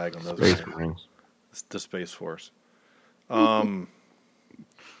I don't bag on those Space Marines. The Space Force. I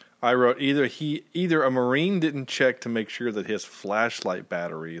wrote either a Marine didn't check to make sure that his flashlight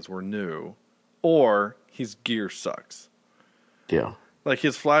batteries were new, or his gear sucks. Yeah. Like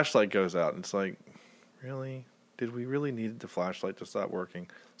his flashlight goes out and it's like, really? Did we really need the flashlight to stop working?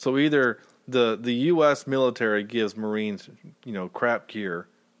 So either the US military gives Marines, crap gear,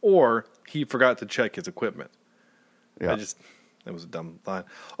 or he forgot to check his equipment. Yeah. That was a dumb line.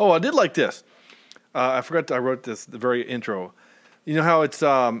 Oh, I did like this. I wrote this the very intro. You know how it's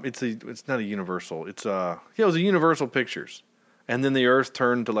not a Universal. It was a Universal Pictures. And then the Earth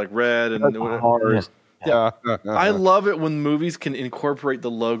turned to like red and Yes. Yeah, I love it when movies can incorporate the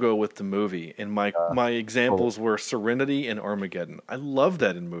logo with the movie. And my examples were Serenity and Armageddon. I love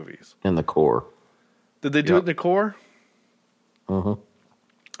that in movies. In the core. Did they do it in the core? Uh-huh.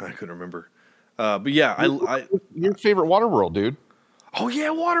 I couldn't remember. But yeah, your favorite Waterworld, dude. Oh yeah,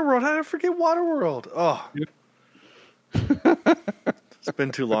 Waterworld. How did I forget Waterworld? Oh, it's been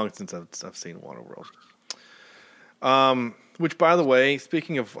too long since I've seen Waterworld. Which, by the way,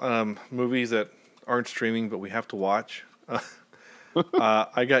 speaking of movies that aren't streaming but we have to watch,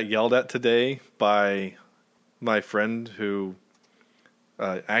 I got yelled at today by my friend who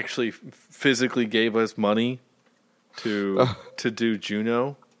actually physically gave us money to do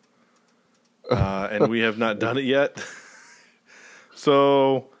Juno, and we have not done it yet.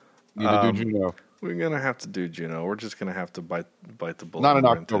 So Need to do Juno. we're gonna have to do Juno. We're just gonna have to bite the bullet. Not in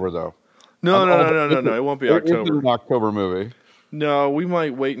October, though. No. It won't be October. It's an October movie. No, we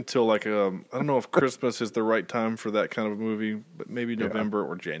might wait until I don't know if Christmas is the right time for that kind of a movie, but maybe November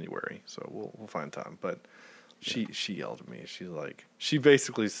or January. So we'll find time. But she yelled at me. She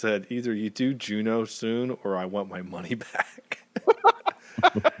basically said, either you do Juno soon or I want my money back.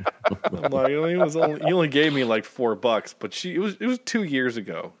 I'm like, he only gave me like $4, but it was 2 years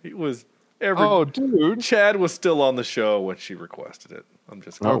ago. Oh, dude. Chad was still on the show when she requested it. I'm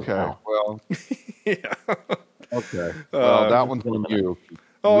just kidding. Okay. wow. Well, Yeah. okay. Well, that one's on you.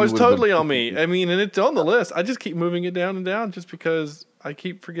 Oh, We it's would've totally been- on me. I mean, and it's on the list. I just keep moving it down and down just because I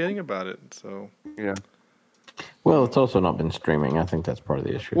keep forgetting about it. So, Yeah. Well, it's also not been streaming. I think that's part of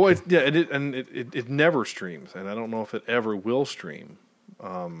the issue. well, too. it never streams, and I don't know if it ever will stream.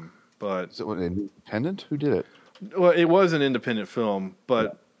 But Is it an independent? Who did it? well, it was an independent film,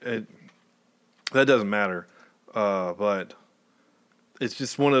 but that doesn't matter. But it's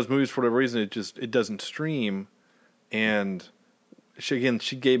just one of those movies for whatever reason. It doesn't stream, and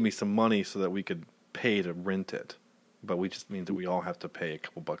she gave me some money so that we could pay to rent it, but we just means that we all have to pay a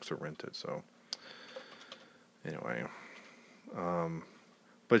couple bucks to rent it. So anyway,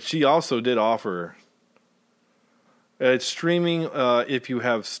 but she also did offer it's streaming if you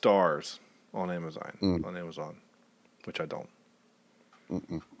have Stars on Amazon, which I don't.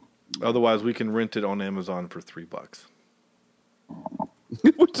 Otherwise, we can rent it on Amazon for $3.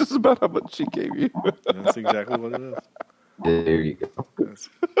 Which is about how much she gave you. That's exactly what it is. There you go.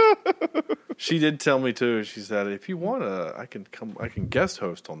 She did tell me too. She said, "If you want to, I can guest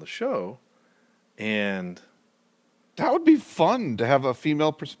host on the show." And That would be fun to have a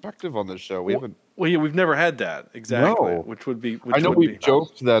female perspective on this show. We haven't. well, yeah, we've never had that exactly, No. which would be. I know we've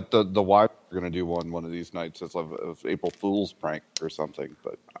joked that the wives are going to do one of these nights as of April Fool's prank or something.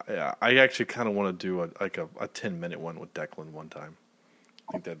 But Yeah, I actually kind of want to do a 10-minute one with Declan one time.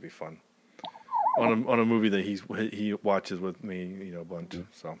 I think that'd be fun on a movie that he watches with me, a bunch.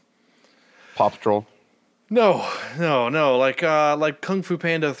 So Paw Patrol. no, like Kung Fu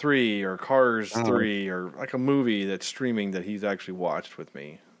Panda 3 or Cars 3 or like a movie that's streaming that he's actually watched with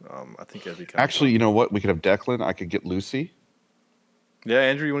me. I think that'd be kind Actually, of you know what? We could have Declan. I could get Lucy. yeah,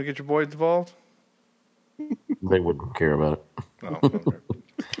 Andrew, you want to get your boys involved? They wouldn't care about it. Oh, okay.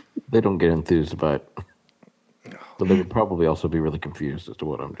 They don't get enthused by it. But they would probably also be really confused as to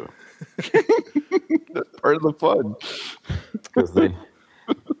what I'm doing. Part of the fun. Because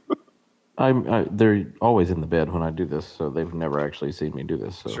they're always in the bed when I do this, so they've never actually seen me do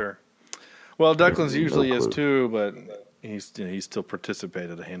this. So. Sure. Well, Declan's No usually is clue. too, but he's still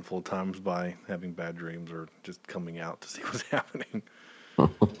participated a handful of times by having bad dreams or just coming out to see what's happening.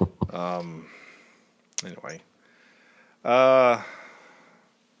 Anyway, the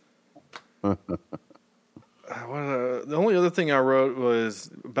only other thing I wrote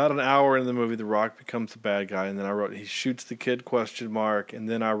was about an hour in the movie, The Rock becomes the bad guy, and then I wrote he shoots the kid ? And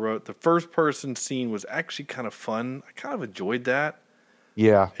then I wrote the first person scene was actually kind of fun. I kind of enjoyed that.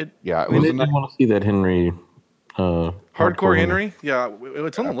 Yeah. It Yeah. It I mean, was they a nice. want to see that Henry. Hardcore Henry? Yeah,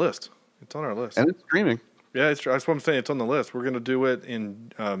 it's on the list. It's on our list. And it's streaming. Yeah, that's what I'm saying. It's on the list. We're going to do it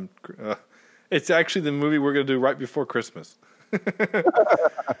in. It's actually the movie we're going to do right before Christmas.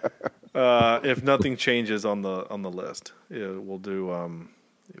 If nothing changes on the list, we'll do.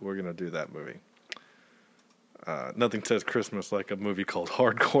 We're going to do that movie. Nothing says Christmas like a movie called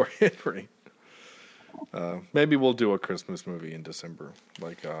Hardcore Henry. Maybe we'll do a Christmas movie in December,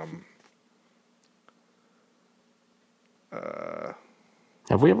 like.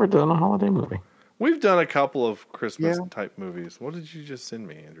 Have we ever done a holiday movie? We've done a couple of Christmas type movies. What did you just send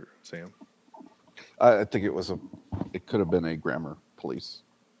me, Andrew? Sam? I think it could have been a grammar police.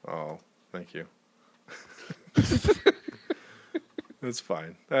 Oh, thank you. That's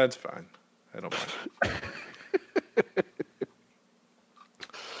fine. That's fine. I don't mind.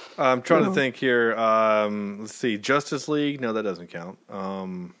 I'm trying to think here. Let's see. Justice League. No, that doesn't count.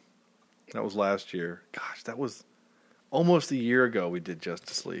 That was last year. Gosh, that was almost a year ago we did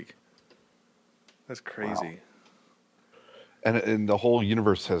Justice League. That's crazy. Wow. And the whole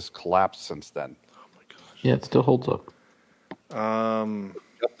universe has collapsed since then. Oh my gosh. Yeah, it still holds up.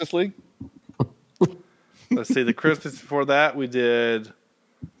 Justice League? Let's see. The Christmas before that, we did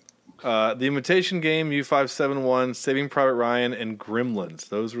The Imitation Game, U571, Saving Private Ryan, and Gremlins.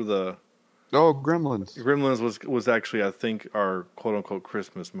 Those were the... Oh, Gremlins. Gremlins was actually, I think, our quote-unquote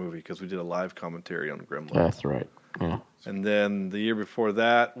Christmas movie because we did a live commentary on Gremlins. That's right. Yeah. And then the year before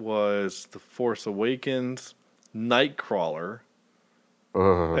that was The Force Awakens, Nightcrawler,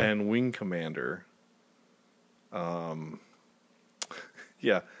 and Wing Commander.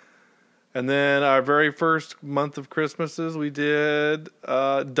 Yeah. And then our very first month of Christmases, we did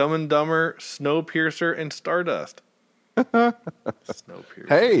Dumb and Dumber, Snowpiercer, and Stardust. Snowpiercer.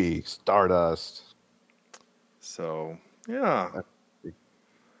 Hey, Stardust. So, yeah.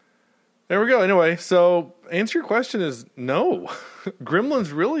 There we go. Anyway, so answer your question is no.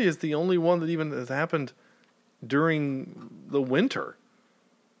 Gremlins really is the only one that even has happened during the winter.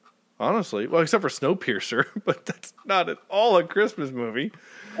 honestly. Well, except for Snowpiercer, but that's not at all a Christmas movie.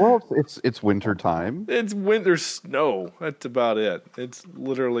 Well, it's winter time. It's winter snow. That's about it. It's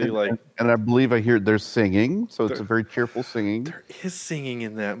literally and I believe I hear there's singing, so it's a very cheerful singing. There is singing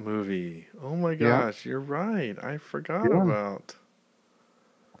in that movie. Oh my gosh, You're right. I forgot about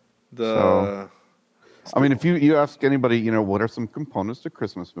the. I mean, if you ask anybody, what are some components to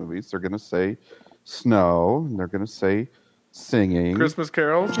Christmas movies, they're going to say snow, and they're going to say singing, Christmas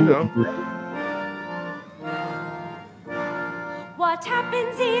carols. What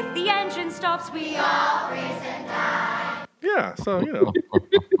happens if the engine stops? We all freeze and die. Yeah, so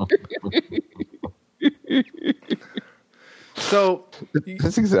So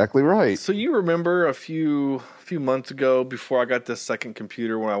that's exactly right. So you remember a few months ago, before I got this second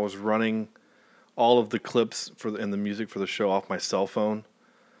computer, when I was running all of the clips and the music for the show off my cell phone.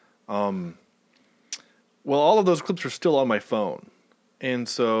 Well, all of those clips are still on my phone, and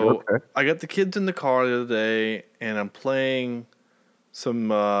so I got the kids in the car the other day, and I'm playing some.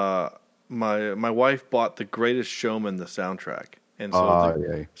 My wife bought The Greatest Showman, the soundtrack, and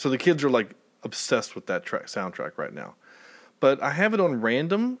so so the kids are like obsessed with that soundtrack right now. But I have it on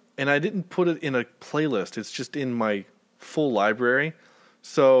random, and I didn't put it in a playlist. It's just in my full library.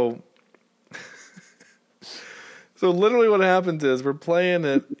 So literally what happens is we're playing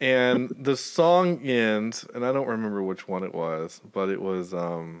it, and the song ends, and I don't remember which one it was, but it was,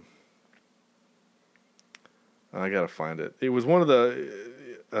 I got to find it. It was one of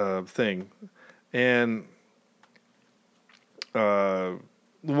the thing. And the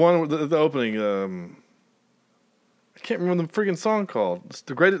one, the opening, I can't remember the freaking song called. It's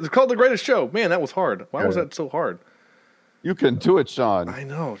called The Greatest Show. Man, that was hard. Why was that so hard? You can do it, Sean. I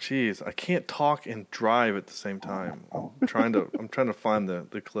know. Jeez, I can't talk and drive at the same time. I'm trying to find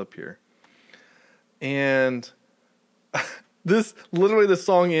the clip here. And literally the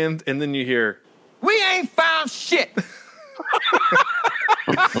song ends, and then you hear, "We ain't found shit."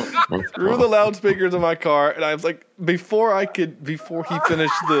 Through the loudspeakers of my car, and I was like, before he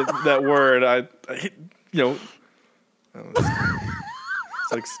finished that word, I hit,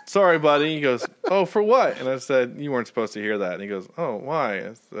 it's like, "Sorry, buddy." He goes, "Oh, for what?" And I said, "You weren't supposed to hear that." And he goes, "Oh, why?"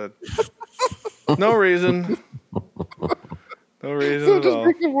 I said, "No reason. No reason So at just all."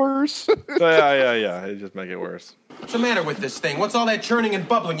 make it worse. Yeah. It just make it worse. What's the matter with this thing? What's all that churning and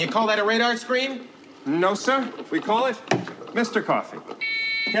bubbling? You call that a radar screen? No, sir. We call it Mr. Coffee.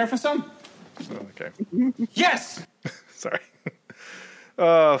 Care for some? Okay. Yes! Sorry.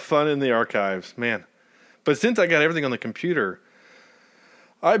 Fun in the archives, man. But since I got everything on the computer,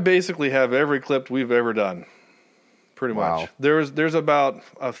 I basically have every clip we've ever done, pretty much. There's about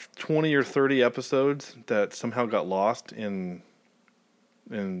 20 or 30 episodes that somehow got lost in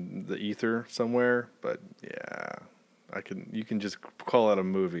the ether somewhere. But yeah, you can just call it a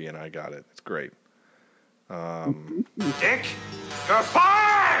movie, and I got it. It's great. Dick, you're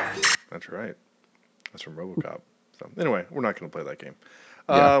fired! That's right. That's from RoboCop. So anyway, we're not going to play that game.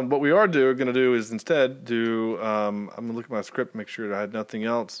 Yeah. What we are going to do is instead do. I'm going to look at my script, make sure that I had nothing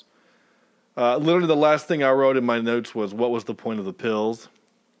else. Literally, the last thing I wrote in my notes was, "What was the point of the pills?"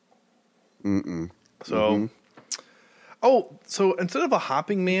 So, so instead of a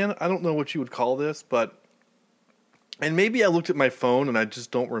hopping man, I don't know what you would call this, and maybe I looked at my phone and I just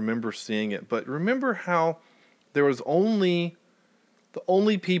don't remember seeing it. But remember how there was the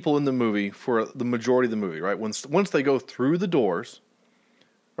only people in the movie for the majority of the movie, right? Once they go through the doors,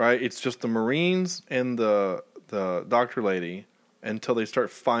 right? It's just the Marines and the doctor lady until they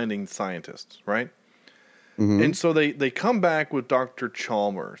start finding scientists, right? Mm-hmm. And so they come back with Dr.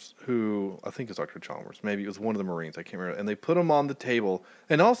 Chalmers, who I think is Dr. Chalmers. Maybe it was one of the Marines. I can't remember. And they put him on the table,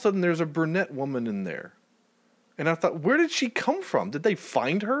 and all of a sudden there's a brunette woman in there. And I thought, where did she come from? Did they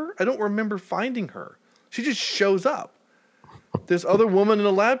find her? I don't remember finding her. She just shows up. This other woman in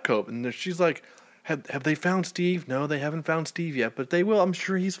a lab coat, and she's like, have they found Steve? No, they haven't found Steve yet, but they will. I'm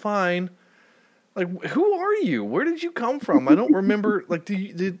sure he's fine. Like, who are you? Where did you come from? I don't remember. Like,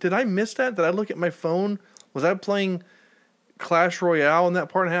 did I miss that? Did I look at my phone? Was I playing Clash Royale when that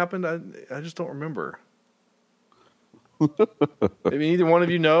part happened? I just don't remember. Maybe either one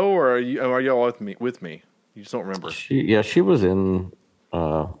of you know, or are you all with me? You just don't remember. She was in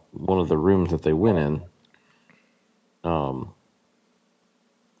one of the rooms that they went in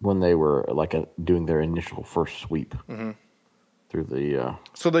when they were doing their initial first sweep through the.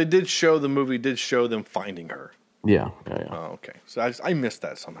 So the movie did show them finding her. Yeah. Oh, okay. So I missed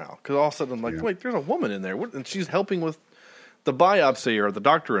that somehow, because all of a sudden I'm like, wait, there's a woman in there, and she's helping with the biopsy or the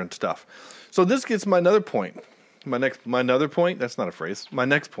doctor and stuff. So this gets my another point. My next point. That's not a phrase. My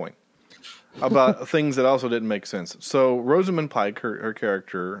next point. about things that also didn't make sense. So Rosamund Pike, her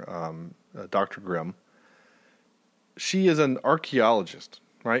character, Dr. Grimm, she is an archaeologist,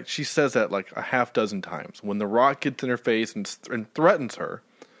 right? She says that like a half dozen times when the Rock gets in her face and threatens her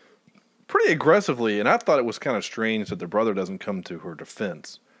pretty aggressively. And I thought it was kind of strange that the brother doesn't come to her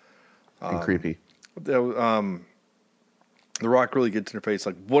defense. And creepy. The Rock really gets in her face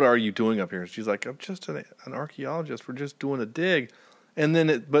like, what are you doing up here? And she's like, I'm just an archaeologist. We're just doing a dig. And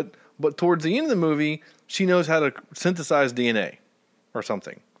then but towards the end of the movie, she knows how to synthesize DNA or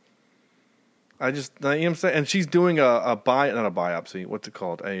something. You know what I'm saying? And she's doing not a biopsy. What's it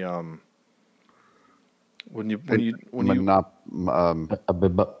called? A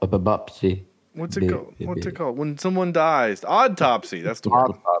biopsy. What's it called? What's it called? When someone dies, autopsy. That's the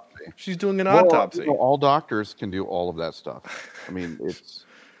word. Autopsy. She's doing an autopsy. All doctors can do all of that stuff. I mean,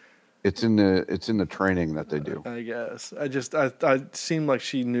 it's in the training that they do. I guess. I seemed like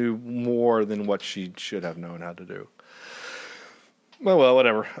she knew more than what she should have known how to do. Well,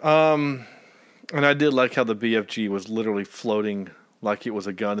 whatever. And I did like how the BFG was literally floating like it was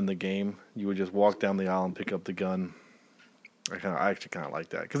a gun in the game. You would just walk down the aisle and pick up the gun. I actually kind of like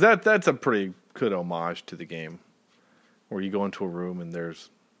that because that's a pretty good homage to the game, where you go into a room and there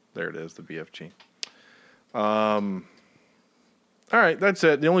it is, the BFG. All right, that's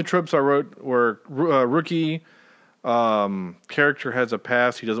it. The only tropes I wrote were rookie character has a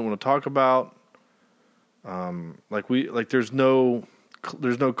past he doesn't want to talk about. There's no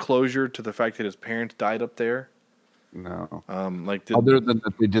closure to the fact that his parents died up there. No. Other than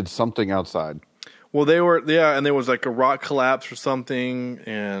that they did something outside. Well, they were, and there was like a rock collapse or something,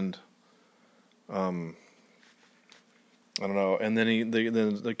 and I don't know. And then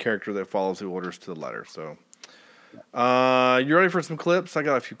the character that follows the orders to the letter. So, you ready for some clips? I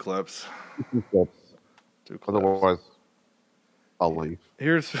got a few clips. Otherwise, I'll leave.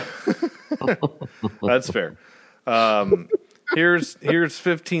 Here's that's fair. Here's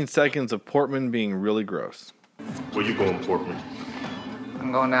 15 seconds of Portman being really gross. Where you going, Portman?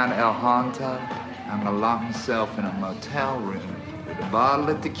 I'm going down to El Honta. I'm gonna lock myself in a motel room with a bottle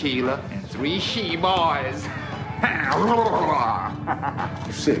of tequila and 3 she-boys.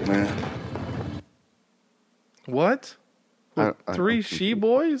 You're sick, man. What? With 3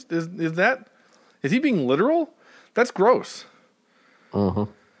 she-boys? Is he being literal? That's gross. Uh-huh.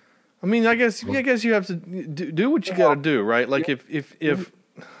 I mean, I guess you have to do what you got to do, right? Like if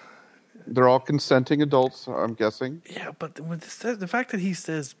they're all consenting adults, I'm guessing. Yeah, but the fact that he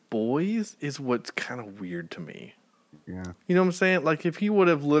says boys is what's kind of weird to me. Yeah. You know what I'm saying? Like if he would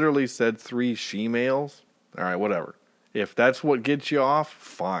have literally said 3 she-males, all right, whatever. If that's what gets you off,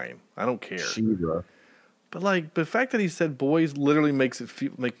 fine. I don't care. She-ra. But like the fact that he said boys literally makes it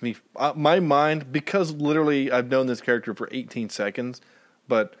make me my mind, because literally I've known this character for 18 seconds,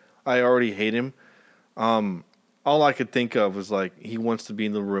 but I already hate him. All I could think of was like he wants to be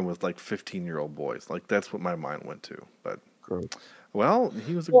in the room with like 15-year-old boys. Like that's what my mind went to. But well,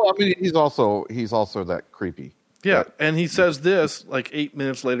 he was. Well, I mean, he's also that creepy. Yeah, and he says this like 8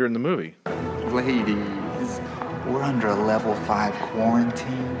 minutes later in the movie. Ladies, we're under a level 5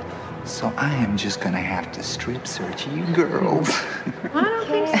 quarantine, so I am just gonna have to strip search you girls. I don't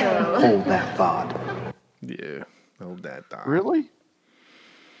think so. Hold that thought. Yeah, hold that thought. Really?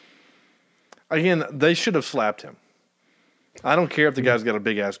 Again, they should have slapped him. I don't care if the guy's got a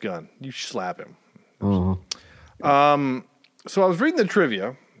big ass gun. You should slap him. Uh-huh. So I was reading the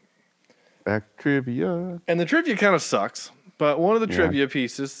trivia. Back trivia. And the trivia kind of sucks. But one of the trivia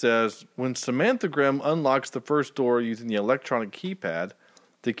pieces says, when Samantha Grimm unlocks the first door using the electronic keypad,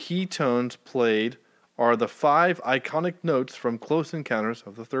 the key tones played are the 5 iconic notes from Close Encounters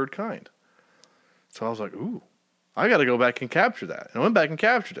of the Third Kind. So I was like, ooh, I got to go back and capture that. And I went back and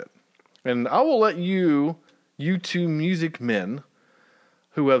captured it. And I will let you two music men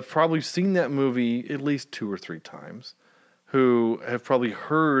who have probably seen that movie at least 2 or 3 times, who have probably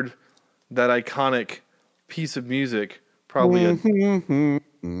heard that iconic piece of music probably a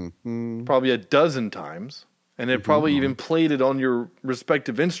dozen times, and have probably even played it on your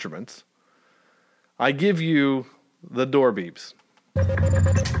respective instruments. I give you the door beeps.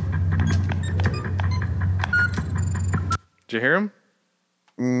 Did you hear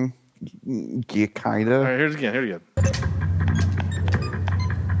them? Yeah, kind of. All right, here it again.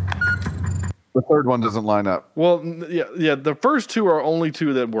 The third one doesn't line up. Well, yeah. The first 2 are only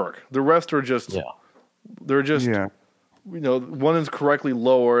 2 that work. The rest are just, they're just, one is correctly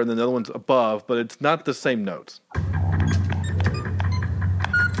lower and then the other one's above, but it's not the same notes.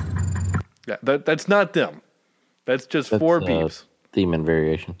 Yeah, that's not them. That's just 4 beeps. Theme and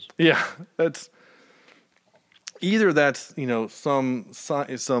variations. Yeah, either that's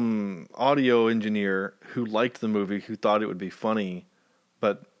some audio engineer who liked the movie, who thought it would be funny,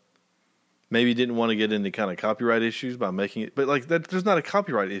 but maybe didn't want to get into kind of copyright issues by making it. But like that, there's not a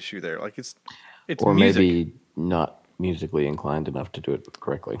copyright issue there. Like it's or music. Maybe not musically inclined enough to do it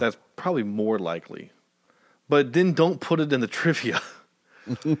correctly. That's probably more likely. But then don't put it in the trivia.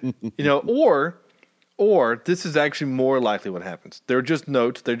 Or this is actually more likely what happens. They're just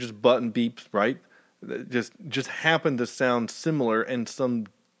notes. They're just button beeps, right? That just happen to sound similar, and some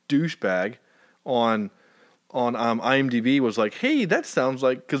douchebag on IMDb was like, "Hey, that sounds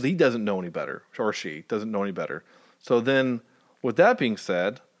like," because he doesn't know any better, or she doesn't know any better. So then, with that being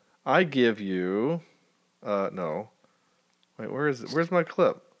said, I give you no. Wait, where's my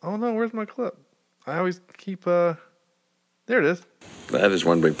clip? Oh no, where's my clip? I always keep there it is. That is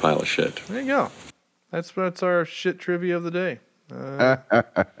one big pile of shit. There you go. That's our shit trivia of the day. Here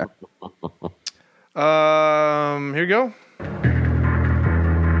you go.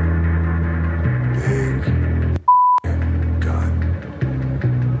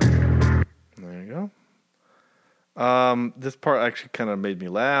 There you go. This part actually kind of made me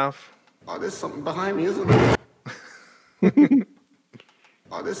laugh. Oh, there's something behind me, isn't there?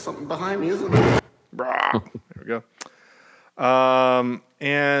 Oh, there's something behind me, isn't there? There we go.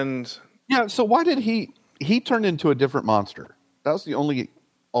 And yeah, so why did he turned into a different monster? That was the only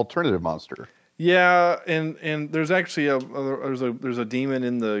alternative monster. Yeah, and there's actually there's a demon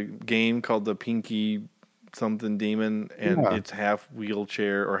in the game called the Pinky something demon, and it's half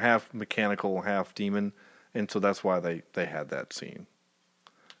wheelchair or half mechanical, half demon, and so that's why they had that scene.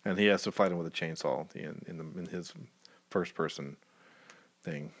 And he has to fight him with a chainsaw in his first person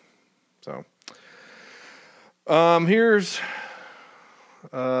thing. So here's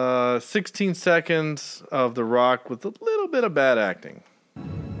 16 seconds of The Rock with a little bit of bad acting.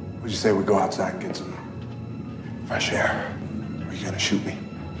 Would you say we go outside and get some fresh air? Are you gonna shoot me?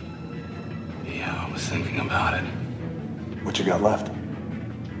 Yeah, I was thinking about it. What you got left?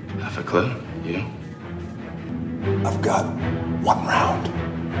 Half a clip. You? I've got 1 round.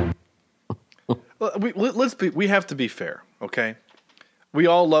 We have to be fair, okay? We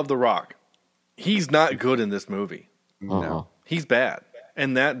all love The Rock. He's not good in this movie. No. He's bad.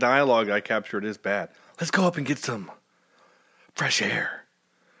 And that dialogue I captured is bad. Let's go up and get some fresh air.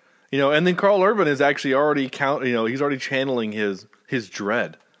 And then Carl Urban is actually already he's already channeling his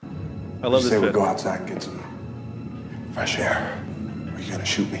dread. I love this bit. Say we go outside and get some fresh air. Are you gonna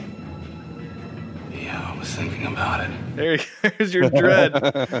shoot me? Yeah, I was thinking about it. There's your dread.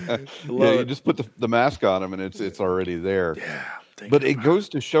 You just put the mask on him and it's already there. Yeah. But it goes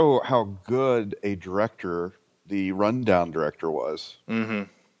to show how good a director the Rundown director was. Mm-hmm.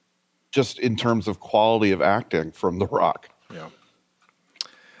 Just in terms of quality of acting from The Rock. Yeah.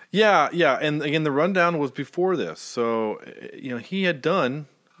 And again, The Rundown was before this. So, he had done,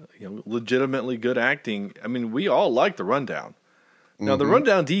 legitimately good acting. I mean, we all like The Rundown. Now, The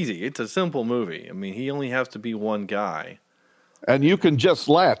Rundown's easy. It's a simple movie. I mean, he only has to be one guy. And you can just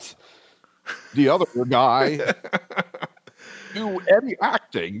let the other guy do any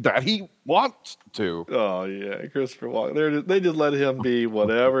acting that he wants to. Oh, yeah. Christopher Walken. They just let him be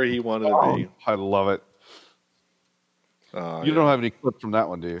whatever he wanted to be. I love it. You don't have any clips from that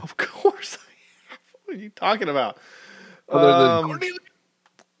one, do you? Of course I have. What are you talking about?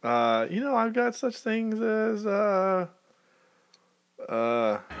 I've got such things as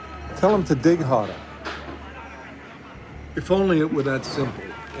Tell him to dig harder. If only it were that simple.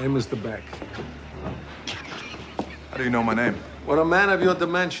 Aim is the back. How do you know my name? When a man of your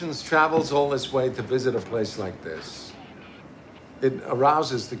dimensions travels all this way to visit a place like this, it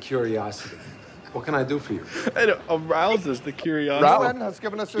arouses the curiosity. What can I do for you? It arouses the curiosity. Rowan has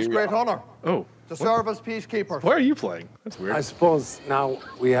given us this great honor. Oh. To serve as peacekeepers. Why are you playing? That's weird. I suppose now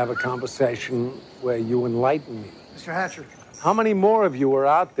we have a conversation where you enlighten me. Mr. Hatcher. How many more of you are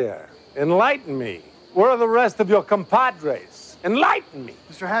out there? Enlighten me. Where are the rest of your compadres? Enlighten me.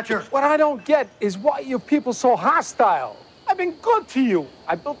 Mr. Hatcher. What I don't get is why you people so hostile. I've been good to you.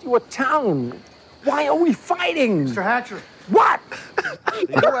 I built you a town. Why are we fighting? Mr. Hatcher. What? The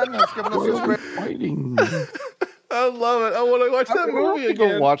UN has given us this great fighting. I love it. I want to watch that movie again.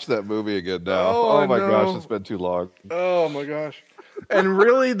 Go watch that movie again now. Oh, my no. gosh, it's been too long. Oh my gosh. And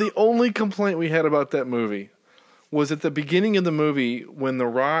really the only complaint we had about that movie was at the beginning of the movie when The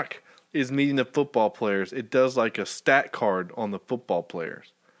Rock is meeting the football players, it does like a stat card on the football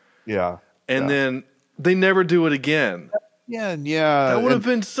players. Yeah. And then they never do it again. Yeah. That would have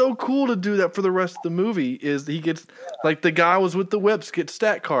been so cool to do that for the rest of the movie. Is he gets like the guy was with the whips get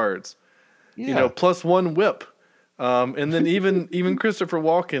stat cards, +1 whip. And then even Christopher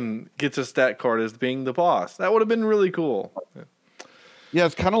Walken gets a stat card as being the boss. That would have been really cool. Yeah,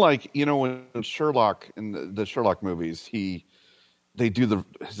 it's kind of like, when Sherlock in the Sherlock movies, they do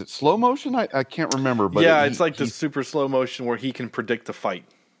is it slow motion? I can't remember, but it's like the super slow motion where he can predict the fight.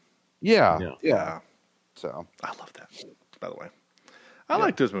 Yeah. So I love that. By the way, I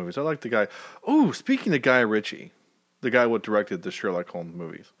like those movies. I like the guy. Oh, speaking of Guy Ritchie, the guy who directed the Sherlock Holmes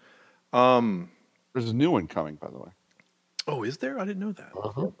movies. There's a new one coming, by the way. Oh, is there? I didn't know that.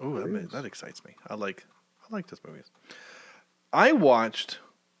 Oh, that excites me. I like those movies. I watched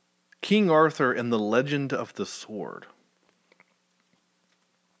King Arthur and the Legend of the Sword.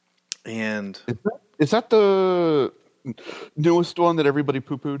 And is that the newest one that everybody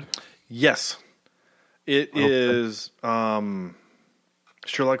poo-pooed? Yes. It is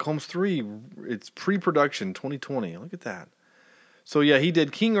Sherlock Holmes 3. It's pre-production 2020. Look at that. So yeah, he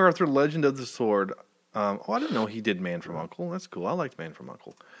did King Arthur, Legend of the Sword. I didn't know he did Man from U.N.C.L.E. That's cool. I liked Man from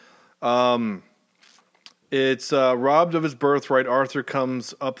U.N.C.L.E. It's robbed of his birthright. Arthur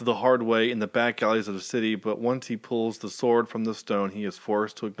comes up the hard way in the back alleys of the city, but once he pulls the sword from the stone, he is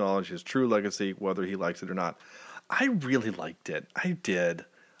forced to acknowledge his true legacy, whether he likes it or not. I really liked it. I did.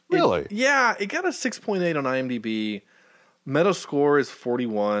 Really? It got a 6.8 on IMDb. Metascore is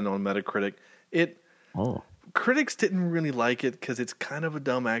 41 on Metacritic. Critics didn't really like it because it's kind of a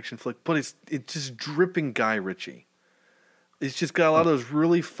dumb action flick, but it's just dripping Guy Ritchie. It's just got a lot of those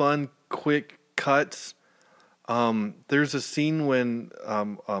really fun, quick cuts. There's a scene when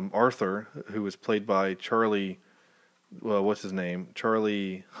Arthur, who was played by Charlie, what's his name?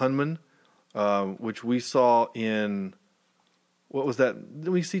 Charlie Hunnam, which we saw in, what was that? Did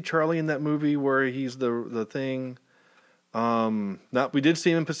we see Charlie in that movie where he's the thing? We did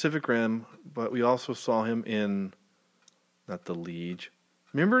see him in Pacific Rim, but we also saw him in, not The Liege.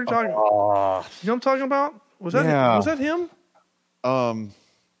 Remember talking? You know what I'm talking about? Was that him?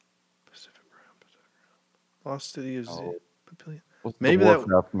 Lost City of Papillion. Maybe the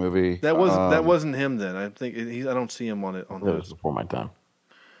Warcraft movie. That wasn't him then. I think I don't see him on it. That was before my time.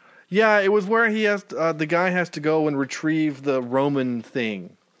 Yeah, it was where he has the guy has to go and retrieve the Roman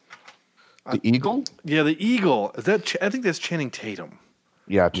thing. The eagle? Yeah, the eagle. Is that? I think that's Channing Tatum.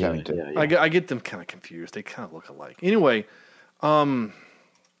 Yeah, Channing Tatum. Yeah. I get them kind of confused. They kind of look alike. Anyway, but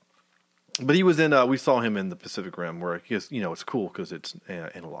he was in. We saw him in the Pacific Rim, where it's cool because it's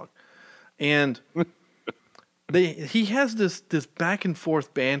analog, and he has this back and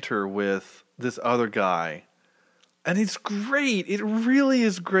forth banter with this other guy, and it's great. It really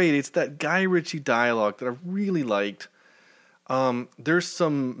is great. It's that Guy Ritchie dialogue that I really liked. There's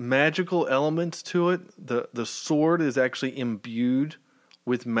some magical elements to it. The sword is actually imbued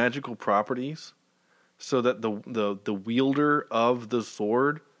with magical properties, so that the wielder of the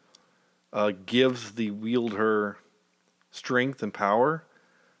sword gives the wielder strength and power.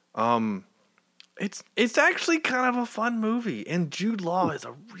 It's actually kind of a fun movie, and Jude Law is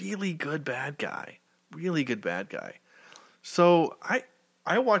a really good bad guy. Really good bad guy. So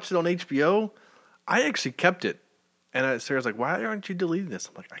I watched it on HBO. I actually kept it. And Sarah's like, why aren't you deleting this?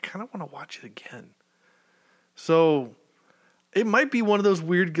 I'm like, I kind of want to watch it again. So it might be one of those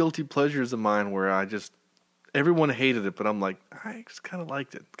weird guilty pleasures of mine where everyone hated it, but I'm like, I just kind of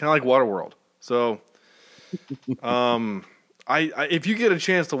liked it. Kind of like Waterworld. So if you get a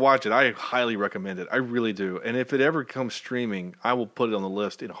chance to watch it, I highly recommend it. I really do. And if it ever comes streaming, I will put it on the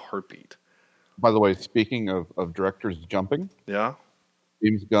list in a heartbeat. By the way, speaking of directors jumping. Yeah?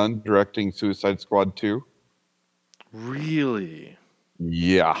 James Gunn directing Suicide Squad 2. Really?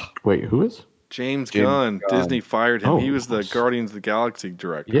 Yeah. Wait, who is? James Gunn. Disney fired him. He was the Guardians of the Galaxy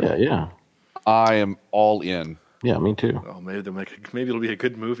director. Yeah. I am all in. Yeah, me too. Oh, maybe it'll be a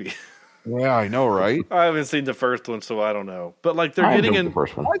good movie. Yeah, I know, right? I haven't seen the first one, so I don't know. But they're getting in. The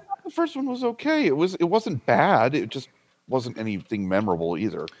first one. I thought the first one was okay. It wasn't bad. It just wasn't anything memorable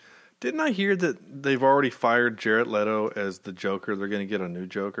either. Didn't I hear that they've already fired Jared Leto as the Joker? They're going to get a new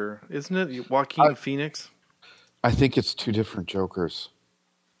Joker, isn't it? Joaquin Phoenix. I think it's two different Jokers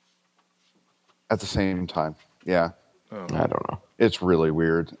at the same time. Yeah. Oh. I don't know. It's really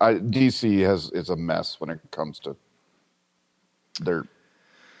weird. DC is a mess when it comes to their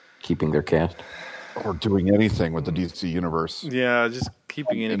keeping their cast or doing anything with the DC universe. Yeah, just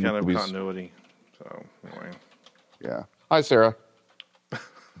keeping any kind of continuity. So anyway. Yeah. Hi, Sarah.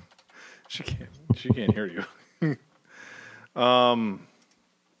 She can't hear you.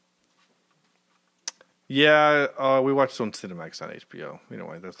 Yeah, we watched it on Cinemax on HBO.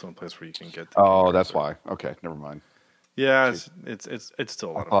 Anyway, that's the only place where you can get. That's why. Okay, never mind. Yeah, it's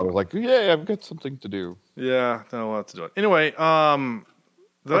still a lot of fun. I was like, yeah, I've got something to do. Yeah, no, we'll have to do it. Anyway, did I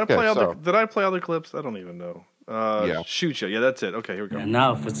play other clips? I don't even know. Shoot ya. Yeah, that's it. Okay, here we go. And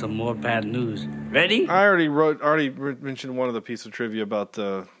now for some more bad news. Ready? I already mentioned one of the pieces of trivia about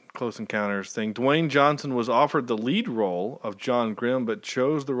the Close Encounters thing. Dwayne Johnson was offered the lead role of John Grimm, but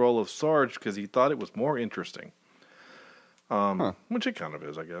chose the role of Sarge because he thought it was more interesting. Which it kind of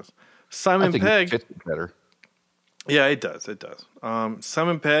is, I guess. Simon Pegg. It fits better. Yeah, it does. It does.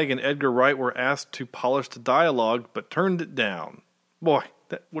 Simon Pegg and Edgar Wright were asked to polish the dialogue, but turned it down. Boy,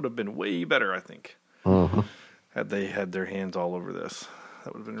 that would have been way better, I think. Had they had their hands all over this.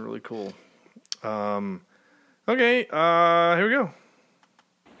 That would have been really cool. Okay, here we go.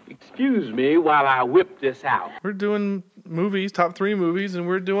 Excuse me while I whip this out. We're doing movies, top 3 movies, and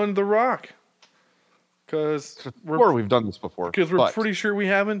we're doing The Rock. Because we've done this before. Because we're pretty sure we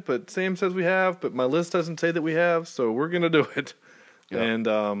haven't, but Sam says we have, but my list doesn't say that we have, so we're going to do it. Yeah. And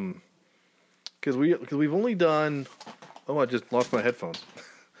because we've only done... Oh, I just lost my headphones.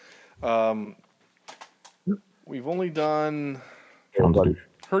 We've only done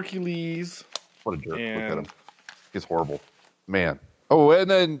Hercules. What a jerk. Look at him. He's horrible. Man. Oh,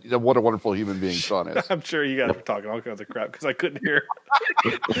 and then what a wonderful human being Sean is. I'm sure you guys were talking all kinds of crap because I couldn't hear.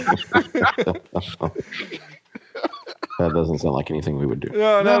 That doesn't sound like anything we would do.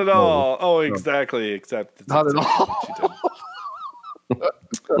 No, not at all. Oh, exactly. Except not at all.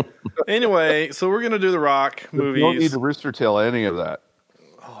 Anyway, so we're going to do the Rock movies. You don't need to rooster tail any of that.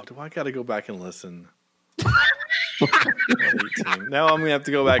 Oh, do I got to go back and listen? Now I'm going to have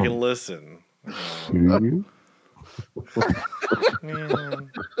to go back and listen. Man.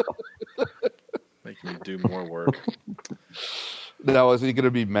 Making me do more work. Now, is he going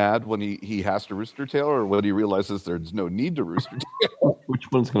to be mad when he has to rooster tail, or when he realizes there's no need to rooster tail?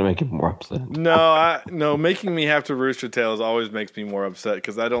 Which one's going to make him more upset? No, making me have to rooster tails always makes me more upset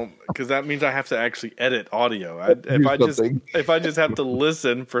because that means I have to actually edit audio. If I just have to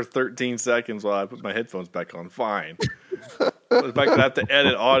listen for 13 seconds while I put my headphones back on, fine. If I have to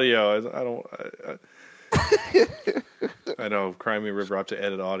edit audio, I know, Cry Me a River, I have to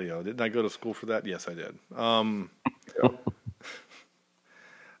edit audio. Didn't I go to school for that? Yes, I did.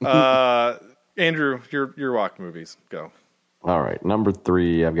 Andrew, your Rock movies, go. All right, number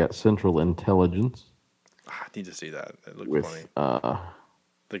 3, I've got Central Intelligence. I need to see that. It looked with, funny.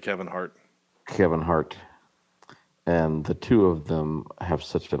 The Kevin Hart. And the two of them have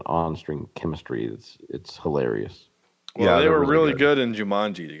such an on-string chemistry. It's hilarious. Well, they were really good in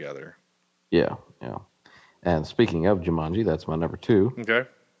Jumanji together. Yeah. And speaking of Jumanji, that's my number 2. Okay.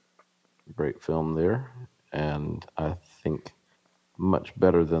 Great film there. And I think much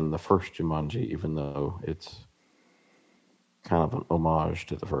better than the first Jumanji, even though it's kind of an homage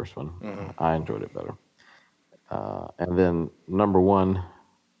to the first one. Mm-hmm. I enjoyed it better. And then number 1,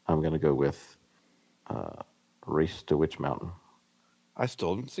 I'm going to go with Race to Witch Mountain. I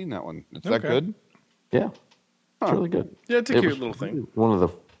still haven't seen that one. Is that good? Yeah. It's really good. Yeah, it's a cute little thing. One of the,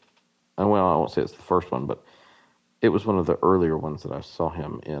 well, I won't say it's the first one, but it was one of the earlier ones that I saw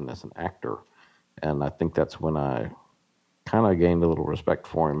him in as an actor. And I think that's when I kind of gained a little respect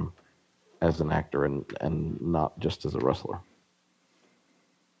for him as an actor and not just as a wrestler.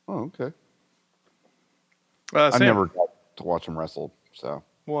 Oh, okay. I never got to watch him wrestle, so.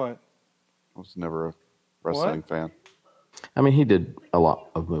 What? I was never a wrestling fan. I mean, he did a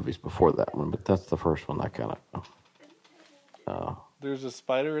lot of movies before that one, but that's the first one I kind of... There's a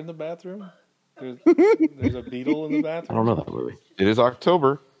spider in the bathroom? There's a beetle in the bathroom? I don't know that movie. It is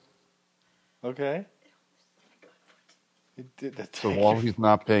October. Okay. So while he's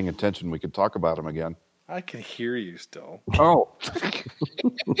not paying attention, we could talk about him again. I can hear you still. Oh.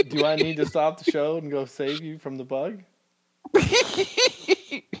 Do I need to stop the show and go save you from the bug?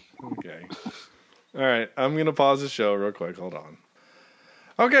 Okay. All right. I'm going to pause the show real quick. Hold on.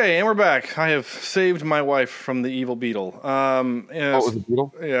 Okay, and we're back. I have saved my wife from the evil beetle. Was it a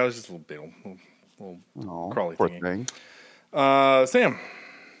beetle? Yeah, it was just a little beetle. Little crawly thing. Sam.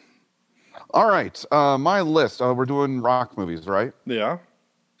 All right. My list. We're doing Rock movies, right? Yeah.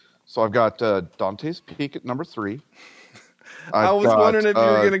 So I've got Dante's Peak at number 3. I was wondering if you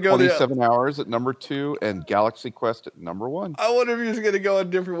were going to go 27 Hours at number 2 and Galaxy Quest at number 1. I wonder if you was going to go a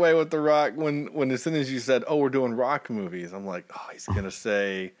different way with The Rock when as soon as you said, "Oh, we're doing Rock movies," I'm like, "Oh, he's going to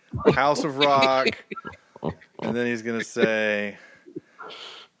say House of Rock," and then he's going to say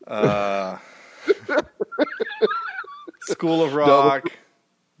School of Rock.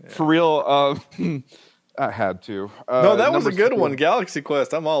 No, for real, I had to. No, that was a good one. Galaxy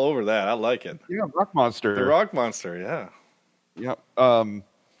Quest. I'm all over that. I like it. Yeah, Rock Monster. The Rock Monster, yeah. Yep.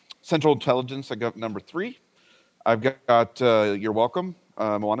 Central Intelligence, I got number 3. I've got You're Welcome,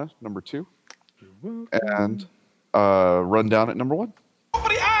 Moana, number 2. And Rundown at number 1.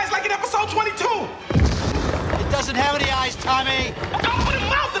 Open the eyes like in episode 22. have any eyes, Tommy? Don't put a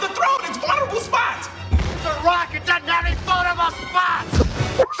mouth in the throat. It's vulnerable spots. The Rock, it doesn't have any vulnerable spots.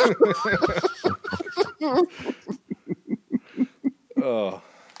 Oh.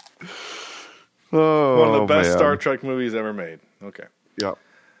 Oh, one of the best man. Star Trek movies ever made. Okay. Yep.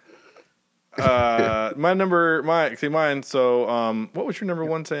 Mine. So, what was your number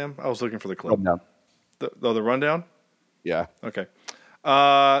one, Sam? I was looking for the clip. Rundown. The rundown? Yeah. Okay.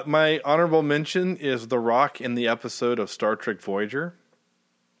 My honorable mention is The Rock in the episode of Star Trek Voyager.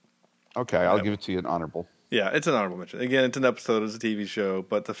 Okay, I'll give it to you an honorable. Yeah, it's an honorable mention. Again, it's an episode, it's a TV show,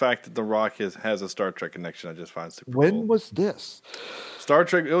 but the fact that The Rock has a Star Trek connection, I just find super cool. When was this? Star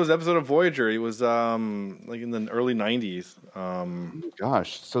Trek, it was an episode of Voyager. It was like in the early 90s.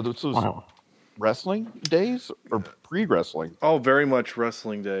 Gosh, so this was wrestling days or pre-wrestling? Oh, very much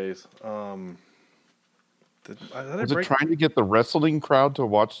wrestling days. Was it trying to get the wrestling crowd to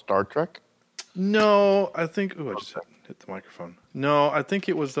watch Star Trek? No, I think... Ooh, I just hit the microphone. No, I think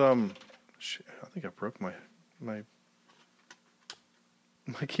it was... Shit, I think I broke my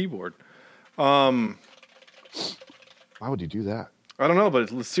keyboard. Why would you do that? I don't know, but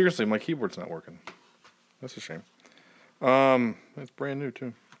seriously, my keyboard's not working. That's a shame. It's brand new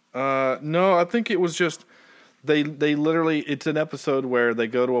too. No, I think it was just they literally. It's an episode where they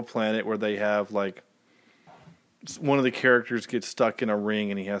go to a planet where they have like one of the characters gets stuck in a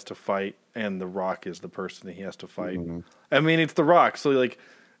ring and he has to fight, and The Rock is the person that he has to fight. Mm-hmm. I mean, it's The Rock, so like.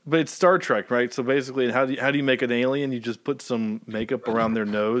 But it's Star Trek, right? So basically, how do you make an alien? You just put some makeup around their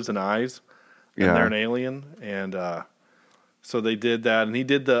nose and eyes, and they're an alien. And so they did that, and he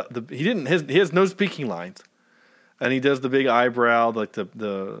did he has no speaking lines, and he does the big eyebrow, like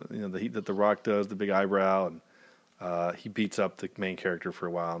the heat that The Rock does, the big eyebrow, and he beats up the main character for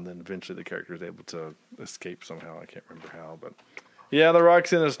a while, and then eventually the character is able to escape somehow. I can't remember how, but yeah, The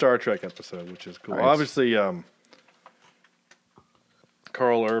Rock's in a Star Trek episode, which is cool. Nice. Obviously.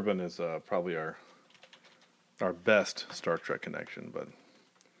 Carl Urban is probably our best Star Trek connection, but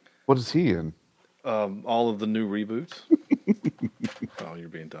what is he in? All of the new reboots. Oh, you're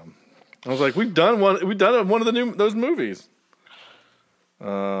being dumb. I was like, we've done one of those movies.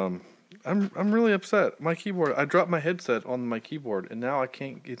 I'm really upset. My keyboard. I dropped my headset on my keyboard, and now I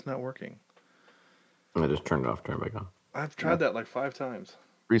can't. It's not working. I just turned it off. Turn it back on. I've tried that like 5 times.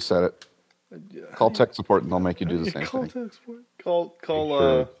 Reset it. Call tech support and they'll make you do the same call thing. Tech support. Call.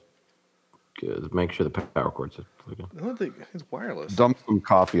 Make sure the power cords are plugged in. I don't think it's wireless. Dump some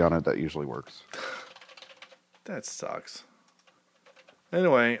coffee on it. That usually works. That sucks.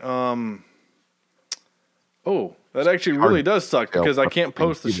 Anyway, that actually really does suck because I can't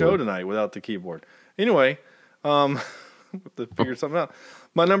post the show tonight without the keyboard. Anyway, have to figure something out.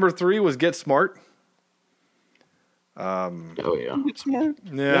 My number 3 was Get Smart. Get Smart.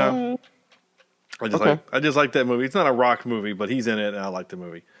 Yeah. I just like that movie. It's not a Rock movie, but he's in it, and I like the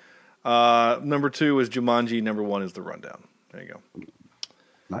movie. Number 2 is Jumanji. Number 1 is The Rundown. There you go.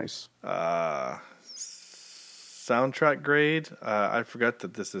 Nice. Soundtrack grade. I forgot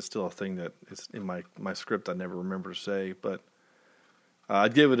that this is still a thing that is in my script. I never remember to say, but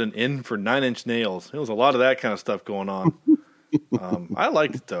I'd give it an N for 9 Inch Nails. There was a lot of that kind of stuff going on. I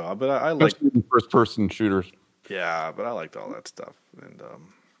liked it though, but I liked first-person shooters. Yeah, but I liked all that stuff, and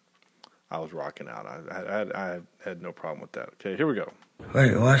I was rocking out. I had no problem with that. Okay, here we go.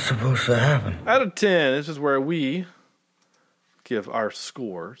 Wait, what's supposed to happen? Out of 10, this is where we give our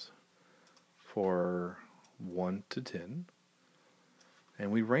scores for 1 to 10,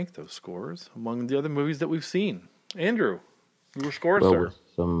 and we rank those scores among the other movies that we've seen. Andrew, your scores, sir. With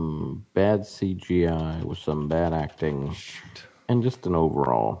some bad CGI, with some bad acting, and just an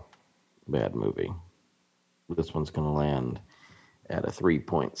overall bad movie. This one's going to land at a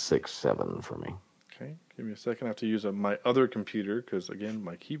 3.67 for me. Okay, give me a second. I have to use my other computer because, again,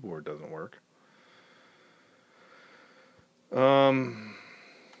 my keyboard doesn't work. Okay,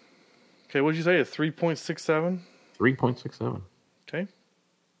 what did you say? A 3.67? 3.67. Okay.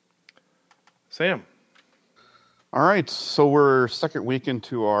 Sam. All right, so we're second week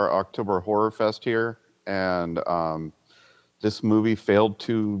into our October Horror Fest here, and this movie failed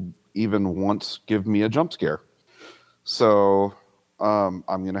to even once give me a jump scare. So I'm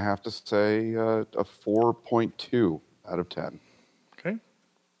going to have to say a 4.2 out of 10. Okay.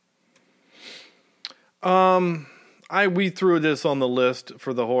 We threw this on the list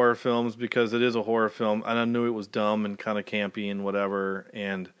for the horror films because it is a horror film, and I knew it was dumb and kind of campy and whatever,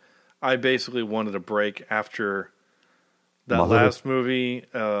 and I basically wanted a break after that last movie.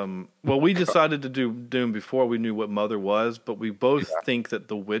 Well, we decided to do Doom before we knew what Mother was, but we both think that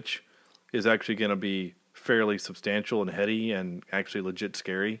The Witch is actually going to be fairly substantial and heady and actually legit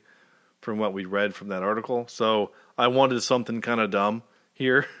scary from what we read from that article. So I wanted something kind of dumb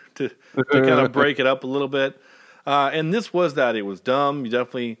here to kind of break it up a little bit. And this was that. It was dumb. You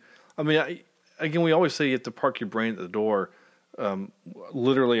definitely, again, we always say you have to park your brain at the door.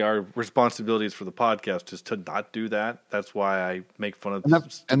 Literally, our responsibilities for the podcast is to not do that. That's why I make fun of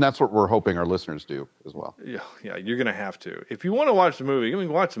this. And that's what we're hoping our listeners do as well. Yeah, you're going to have to. If you want to watch the movie,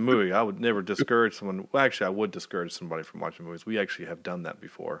 watch the movie. I would never discourage someone. Well, actually, I would discourage somebody from watching movies. We actually have done that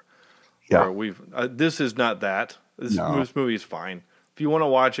before. Yeah. This is not that. This movie is fine. If you want to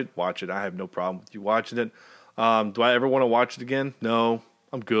watch it, watch it. I have no problem with you watching it. Do I ever want to watch it again? No,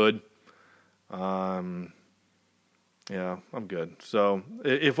 I'm good. Yeah, I'm good. So,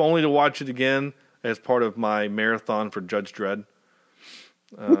 if only to watch it again as part of my marathon for Judge Dredd.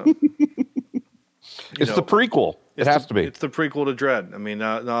 It's the prequel. It has to be. It's the prequel to Dredd.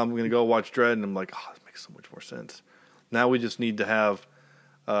 Now I'm going to go watch Dredd, and I'm like, oh, this makes so much more sense. Now we just need to have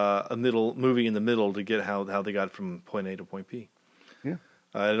a middle movie in the middle to get how they got from point A to point B. Yeah.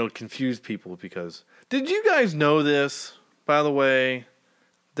 It'll confuse people because... Did you guys know this, by the way,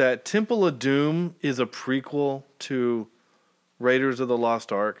 that Temple of Doom is a prequel to Raiders of the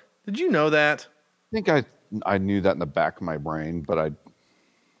Lost Ark? Did you know that? I think I knew that in the back of my brain, but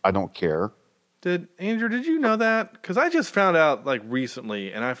I don't care. Andrew, did you know that? Because I just found out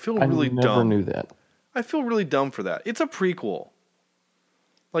recently, and I feel really dumb. I never knew that. I feel really dumb for that. It's a prequel.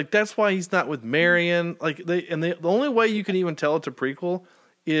 That's why he's not with Marion. The only way you can even tell it's a prequel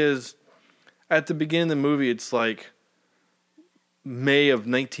is at the beginning of the movie. It's May of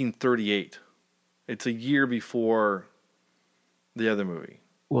 1938. It's a year before the other movie.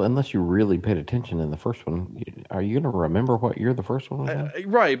 Well, unless you really paid attention in the first one, are you going to remember what year the first one was?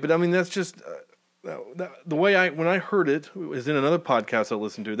 Right, but that's just the way when I heard it was in another podcast I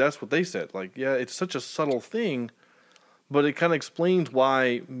listened to. That's what they said. It's such a subtle thing, but it kind of explains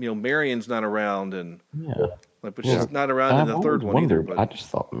why Marion's not around and but she's not around in the third one either. But I just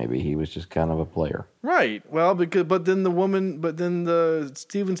thought maybe he was just kind of a player. Right. Well, but then the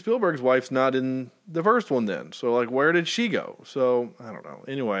Steven Spielberg's wife's not in the first one then. So where did she go? So I don't know.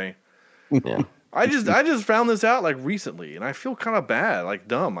 Anyway, yeah. I just found this out recently, and I feel kind of bad,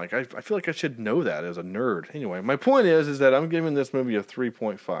 dumb. I feel like I should know that as a nerd. Anyway, my point is that I'm giving this movie a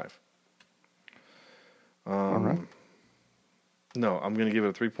 3.5. All right. No, I'm going to give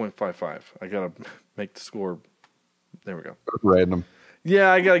it a 3.55. I got to make the score. There we go. Random.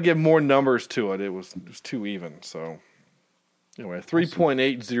 Yeah, I got to give more numbers to it. It was too even. So, anyway,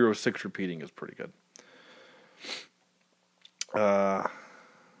 3.806 repeating is pretty good.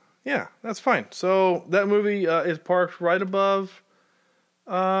 Yeah, that's fine. So, that movie is parked right above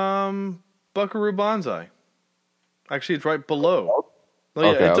Buckaroo Banzai. Actually, it's right below.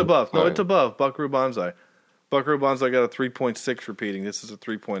 No, yeah, it's above. No, it's above Buckaroo Banzai. Buckaroo Banzai got a 3.6 repeating. This is a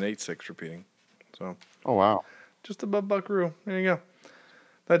 3.86 repeating. So. Oh, wow. Just above Buckaroo. There you go.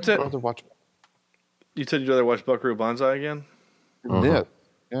 That's it. Watch. You said you'd rather watch Buckaroo Banzai again? Yeah.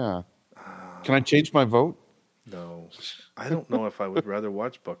 Can I change my vote? No. I don't know if I would rather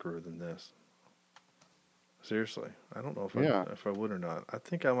watch Buckaroo than this. Seriously. I don't know if I would or not. I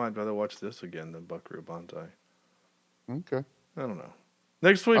think I might rather watch this again than Buckaroo Banzai. Okay. I don't know.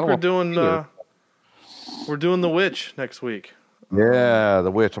 Next week we're doing The Witch next week. Yeah,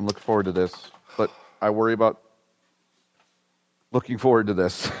 The Witch. I'm looking forward to this. But I worry about looking forward to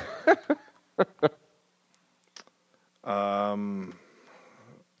this.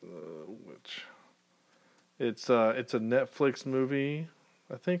 Which it's a Netflix movie.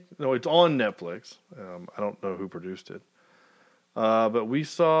 I think it's on Netflix. I don't know who produced it. But we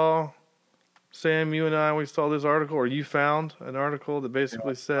saw Sam, you and I. We saw this article, or you found an article that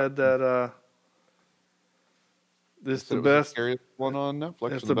basically said that this is the best one on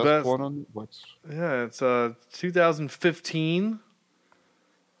Netflix. It's the best one on Netflix. Yeah, it's 2015.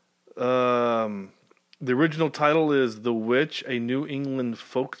 The original title is The Witch: A New England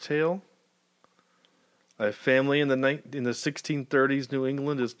Folk Tale. A family in the 1630s New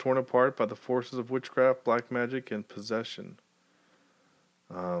England is torn apart by the forces of witchcraft, black magic, and possession.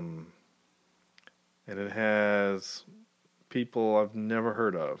 And it has people I've never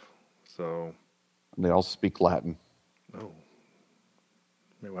heard of. So they all speak Latin. Oh.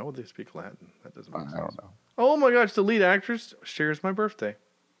 I mean, why would they speak Latin? That doesn't make sense. I don't know. Oh my gosh, the lead actress shares my birthday.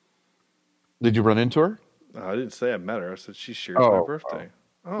 Did you run into her? I didn't say I met her. I said she shares my birthday.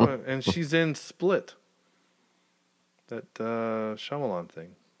 Oh, and she's in Split. That Shyamalan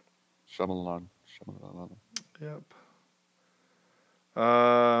thing. Shyamalan. Yep.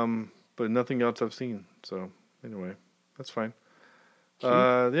 But nothing else I've seen. So anyway, that's fine.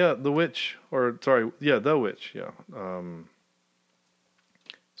 The Witch, The Witch. Yeah.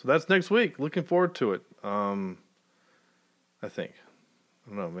 So that's next week. Looking forward to it. I think. I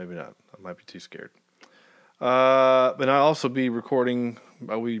don't know. Maybe not. I might be too scared. But I'll also be recording.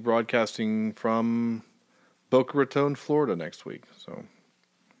 I'll be broadcasting from Boca Raton, Florida next week. So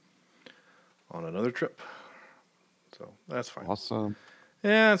on another trip. So that's fine. Awesome.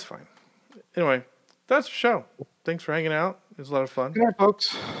 Yeah, that's fine. Anyway, that's the show. Thanks for hanging out. It was a lot of fun. Good night,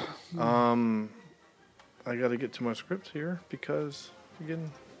 folks. I got to get to my script here because,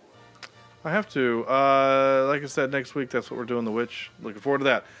 again, I have to. Like I said, next week, that's what we're doing, The Witch. Looking forward to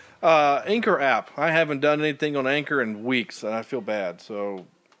that. Anchor app. I haven't done anything on Anchor in weeks, and I feel bad. So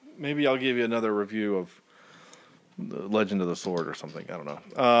maybe I'll give you another review of The Legend of the Sword or something. I don't know.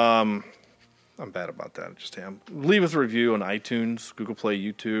 I'm bad about that. Just leave us a review on iTunes, Google Play,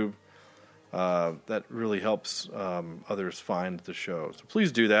 YouTube. That really helps others find the show. So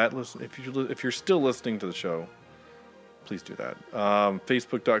please do that. Listen, if you're still listening to the show, please do that.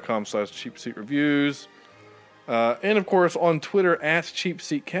 Facebook.com/CheapSeatReviews. And of course on Twitter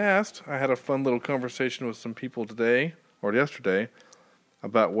 @CheapSeatCast. I had a fun little conversation with some people today or yesterday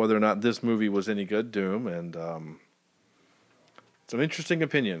about whether or not this movie was any good, Doom, and some interesting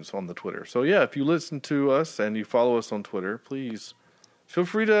opinions on the Twitter. So yeah, if you listen to us and you follow us on Twitter, please feel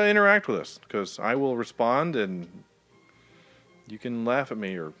free to interact with us, because I will respond and you can laugh at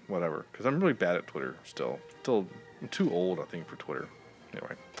me or whatever, because I'm really bad at Twitter still. I'm too old, I think, for Twitter.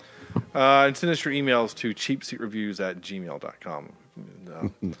 Anyway. And send us your emails to cheapseatreviews@gmail.com.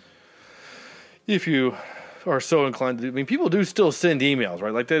 And, if you are so inclined to people do still send emails,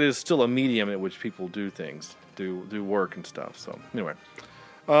 right? Like that is still a medium at which people do things, do work and stuff. So anyway.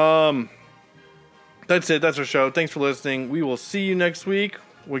 That's it. That's our show. Thanks for listening. We will see you next week.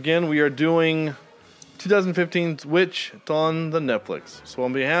 Again, we are doing 2015's Witch. It's on the Netflix. So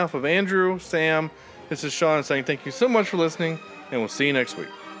on behalf of Andrew, Sam, this is Sean saying thank you so much for listening, and we'll see you next week.